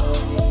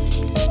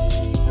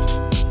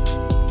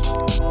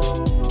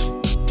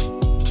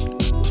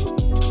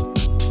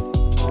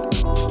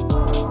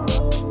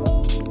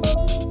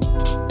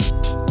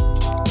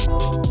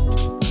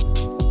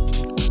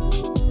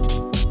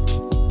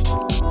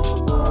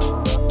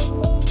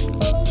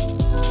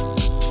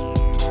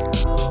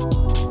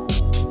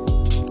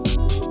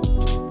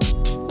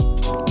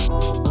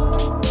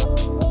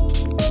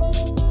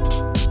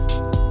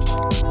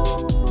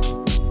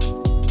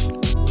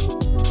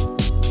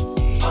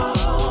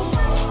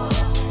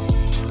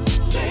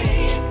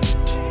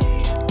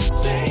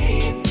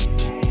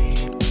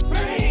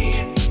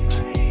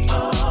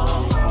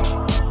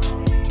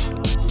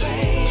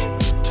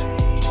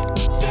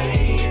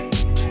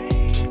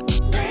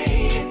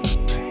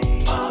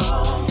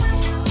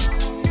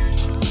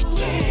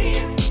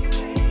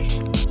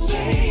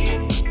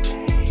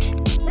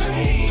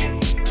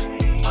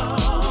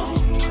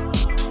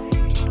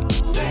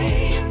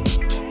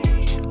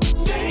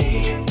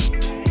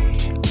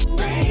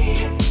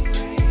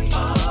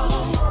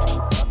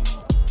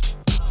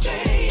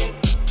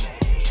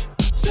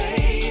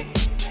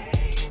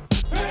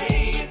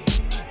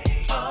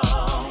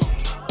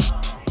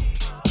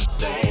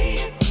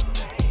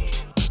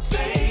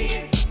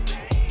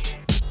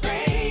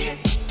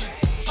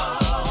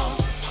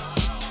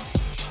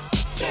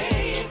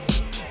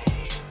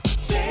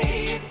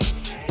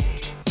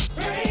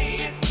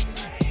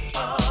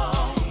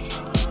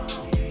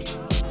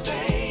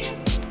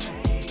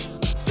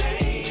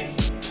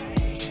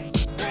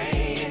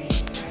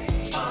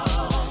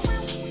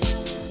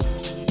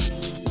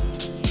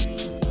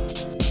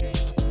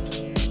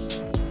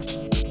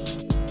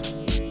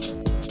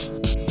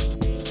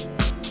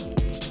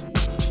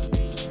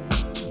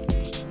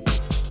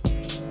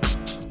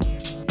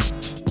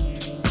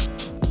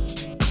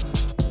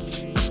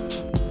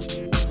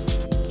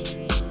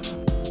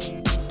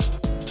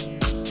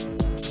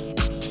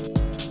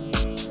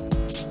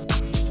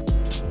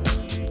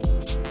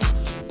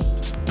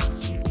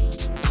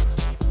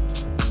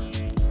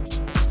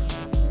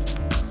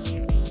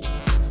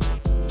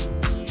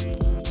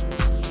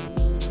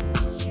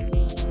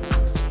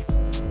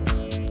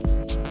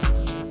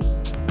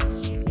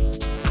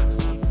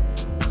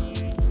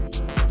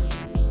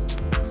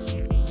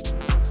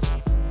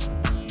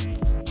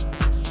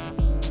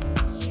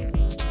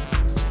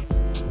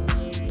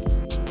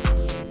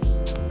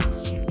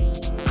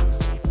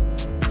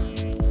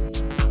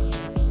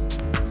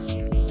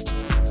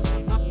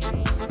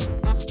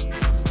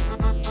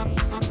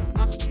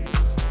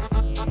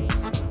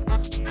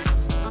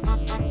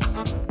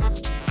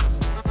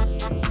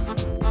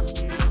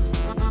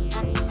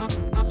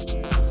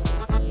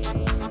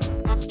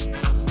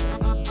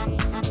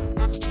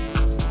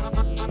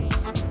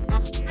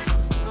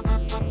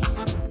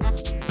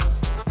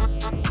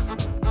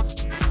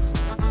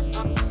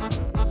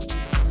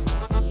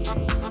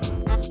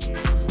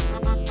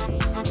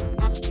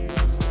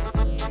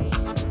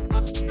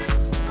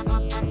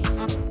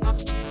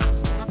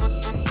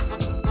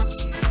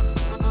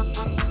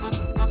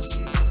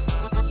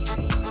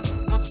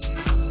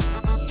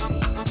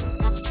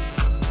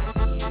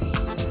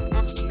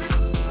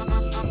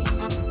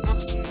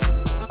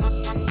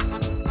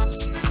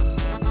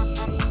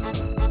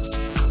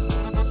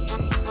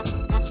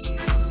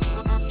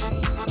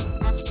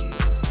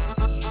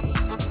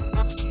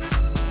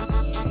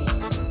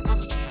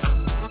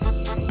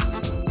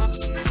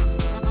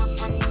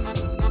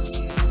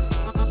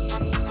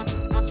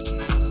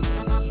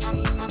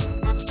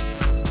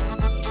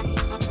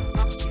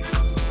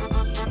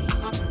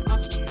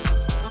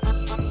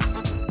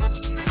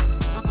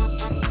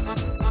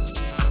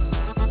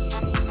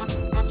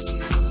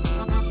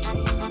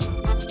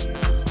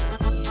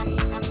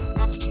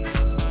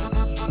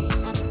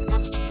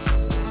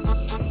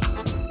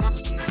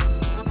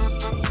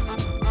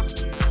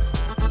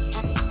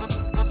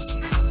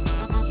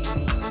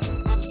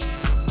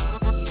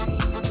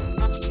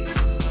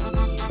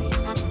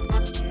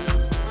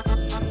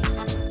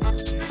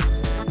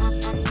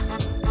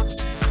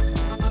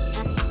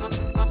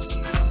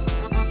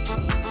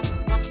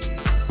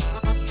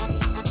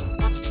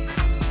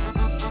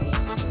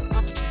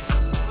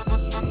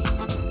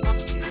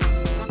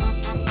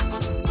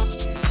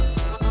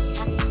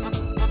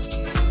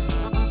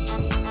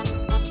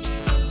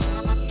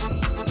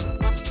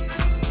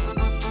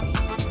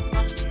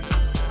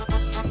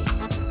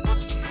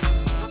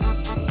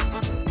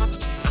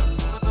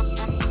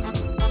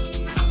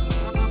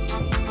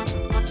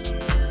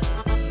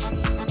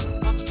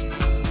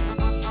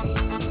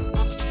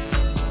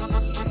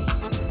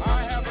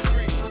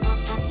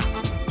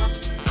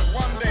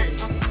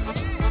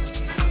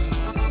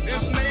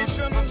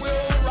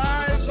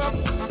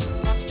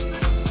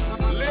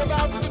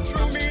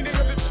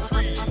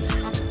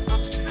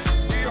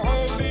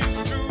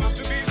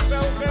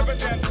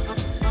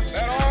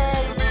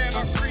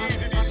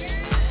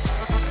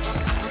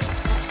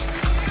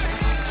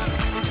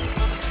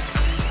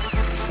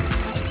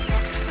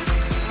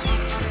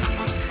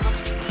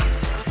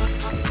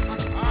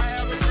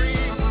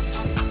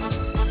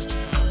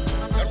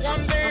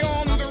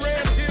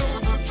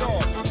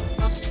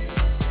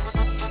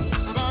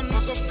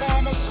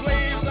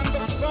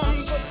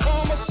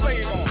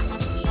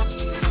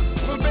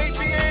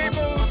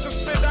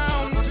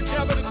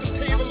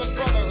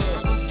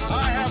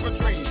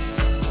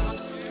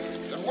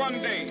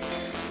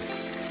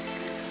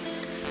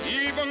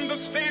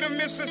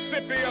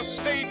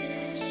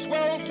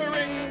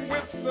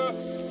 with the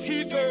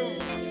heat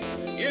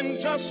of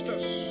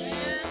injustice,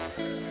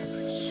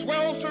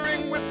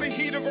 sweltering with the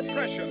heat of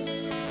oppression,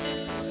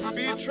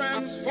 be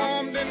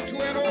transformed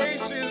into an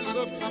oasis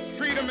of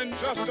freedom and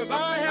justice.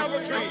 I have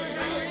a dream.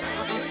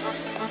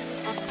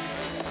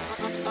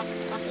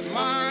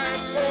 My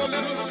 4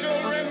 little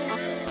children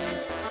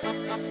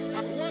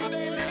one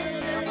day live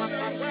in a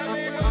nation where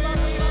they will not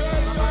be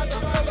judged by the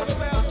color of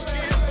their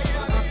skin.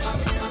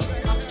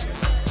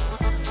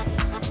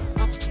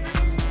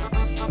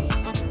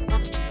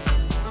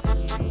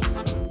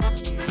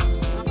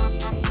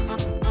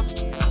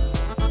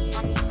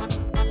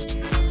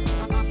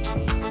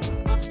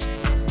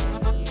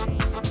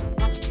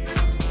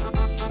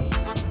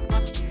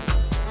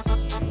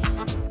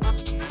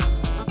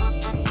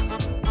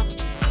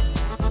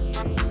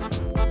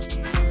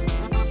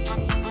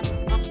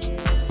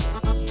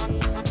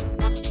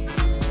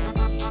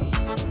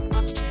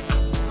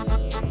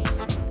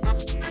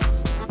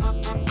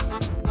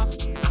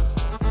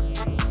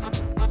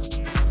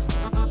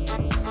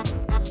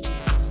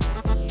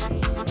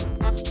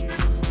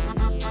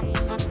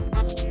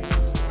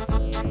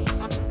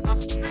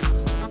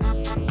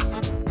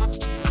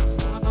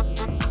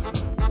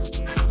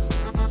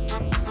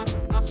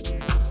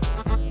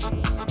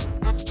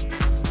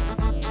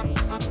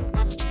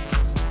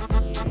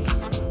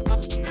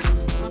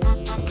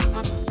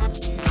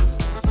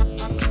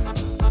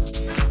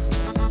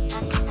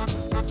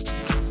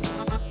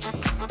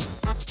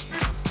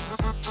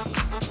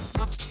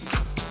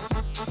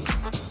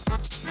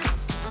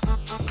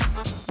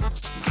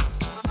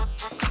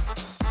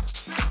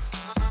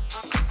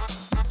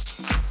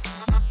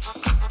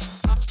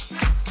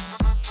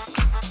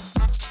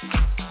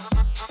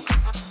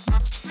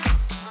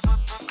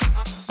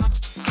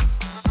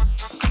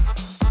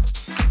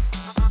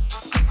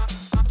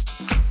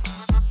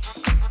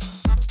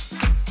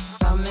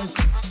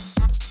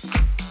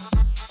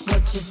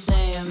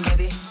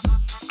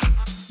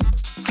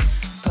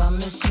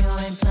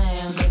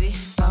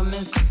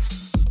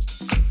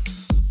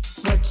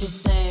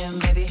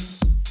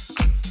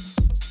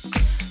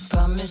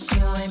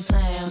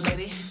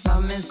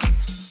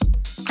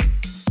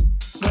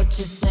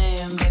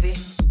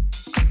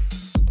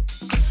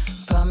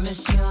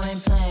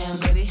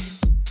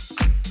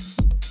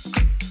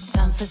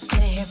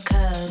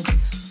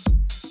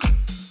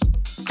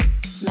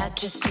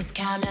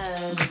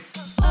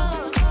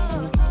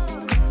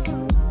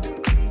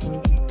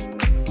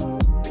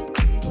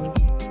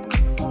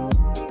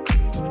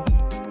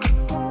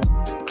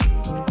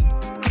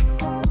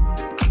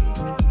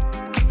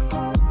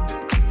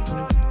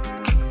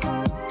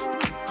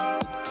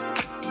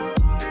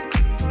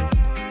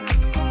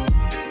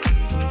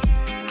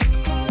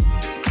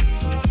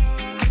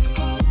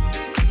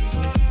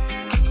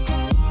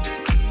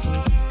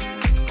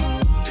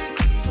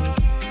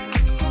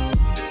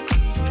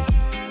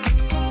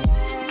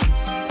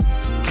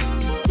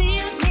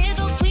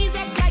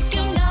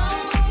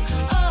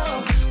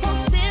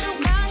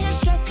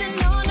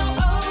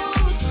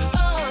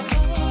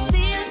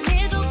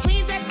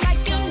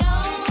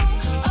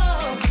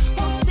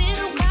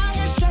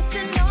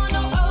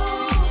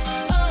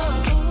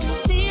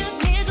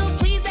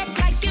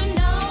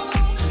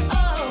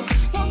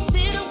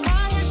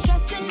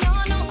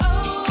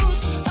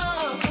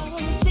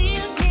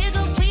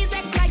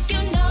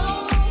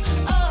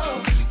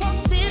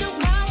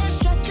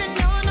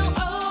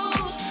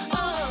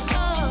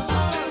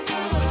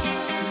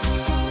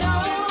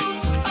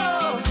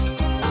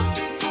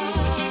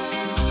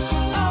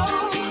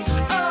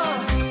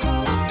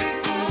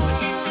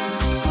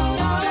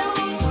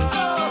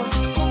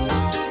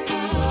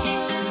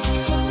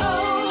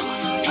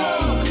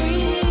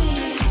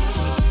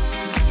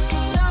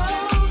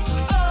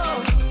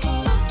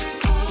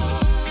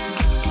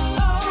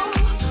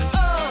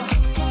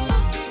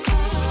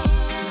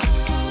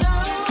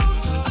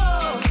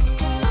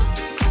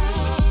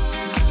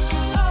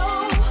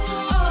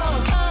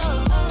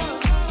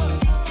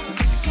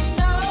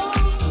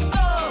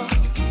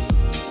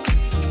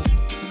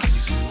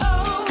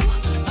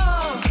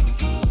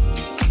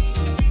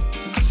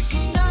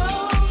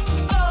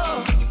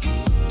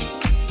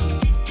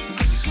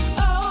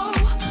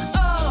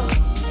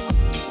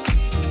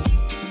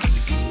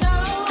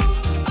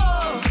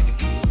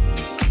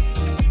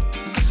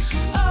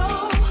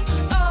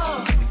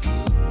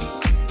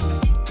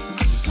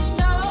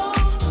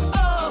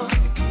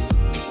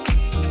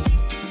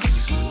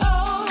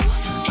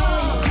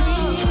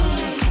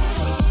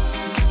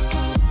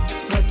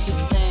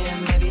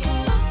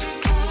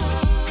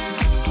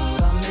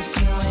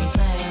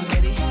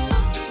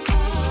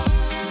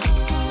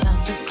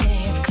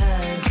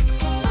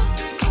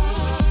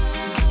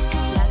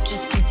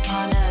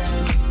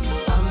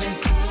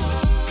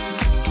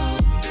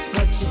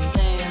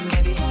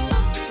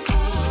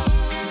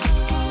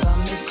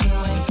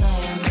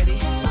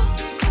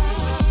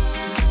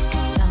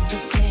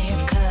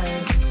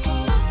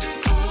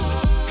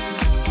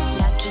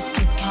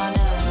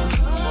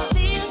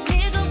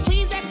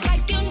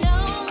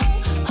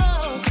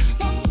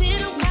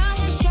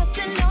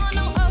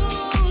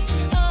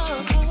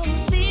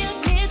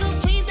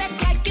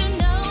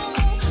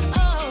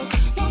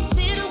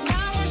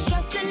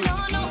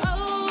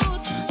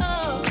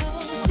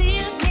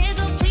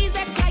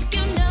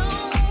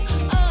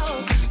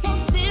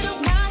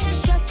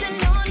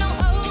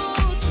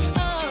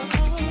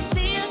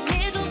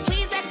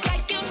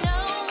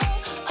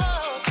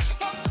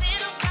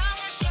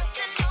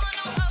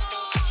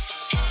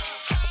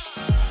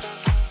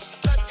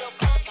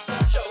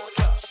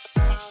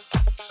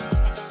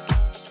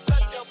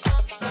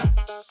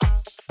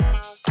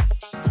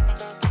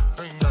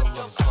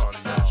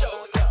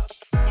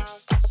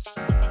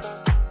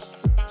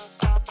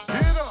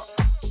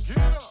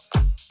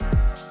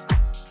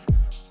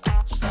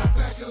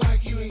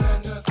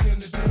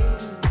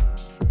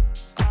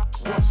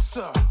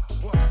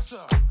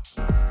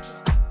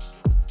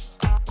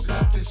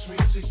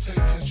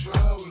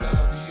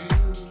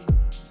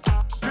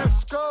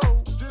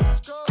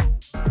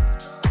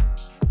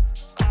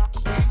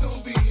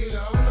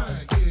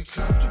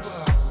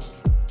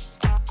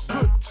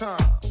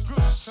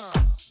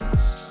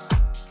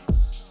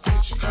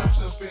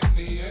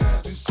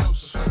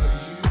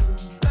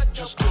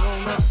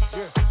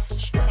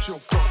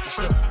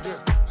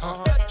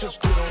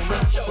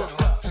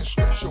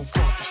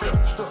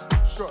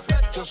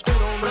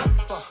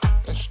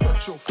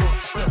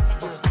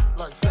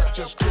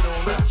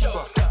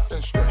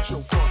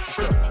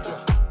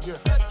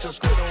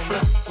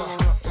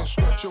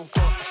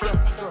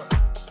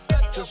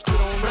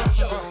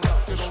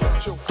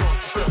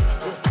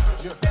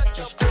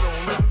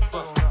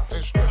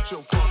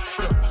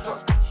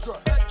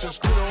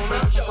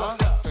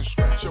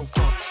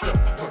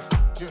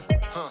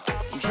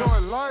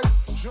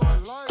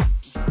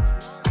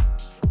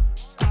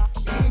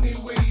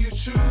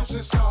 choose,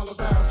 it's all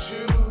about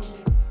you.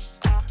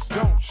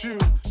 Don't you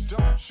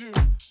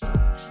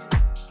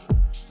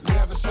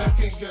never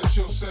second guess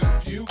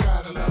yourself, you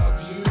gotta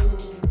love you.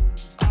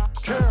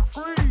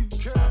 Carefree.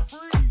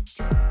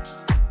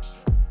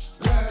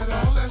 Let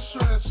all that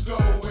stress go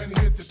and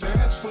hit the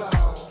dance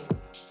floor.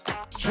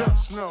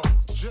 Just know.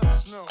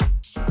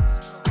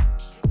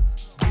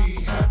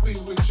 Be happy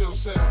with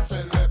yourself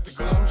and let the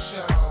glow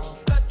show.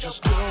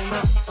 Just get on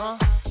up,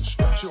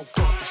 stretch your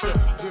funky step,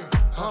 yeah,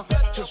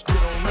 just get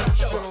on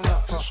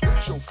up,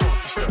 stretch your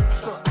funky step,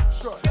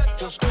 strut,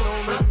 just get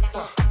on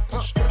up,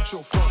 stretch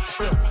your funky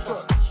step,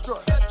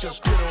 strut,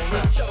 just get on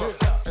up,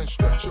 yeah, and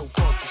stretch your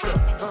funky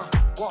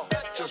step, walk,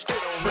 just get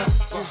on up,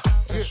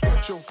 and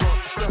stretch your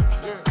funky step,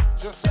 yeah,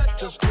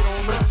 just get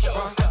on up,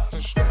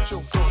 and stretch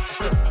your funky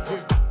step,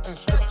 yeah, and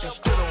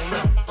just get on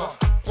up,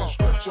 and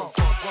stretch your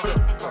funky step,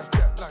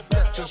 like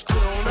that, just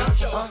get on up,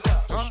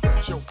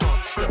 stretch your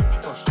funky step,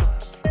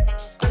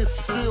 if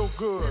you feel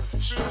good,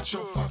 stretch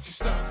your funky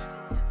stuff.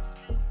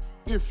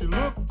 If you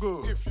look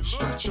good,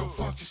 stretch your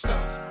funky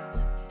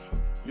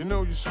stuff. You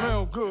know you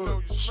smell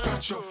good,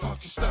 stretch your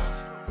funky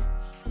stuff.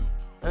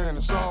 And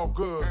it's all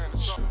good,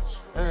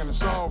 and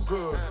it's all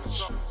good,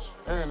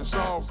 and it's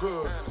all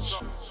good,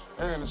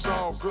 and it's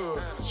all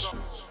good,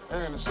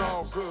 and it's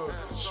all good,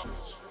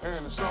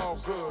 and it's all good, and it's all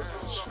good,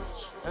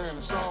 and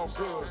it's all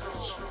good,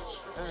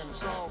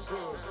 and it's all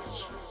good,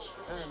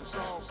 and it's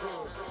all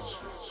good,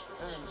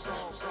 and it's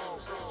all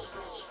good.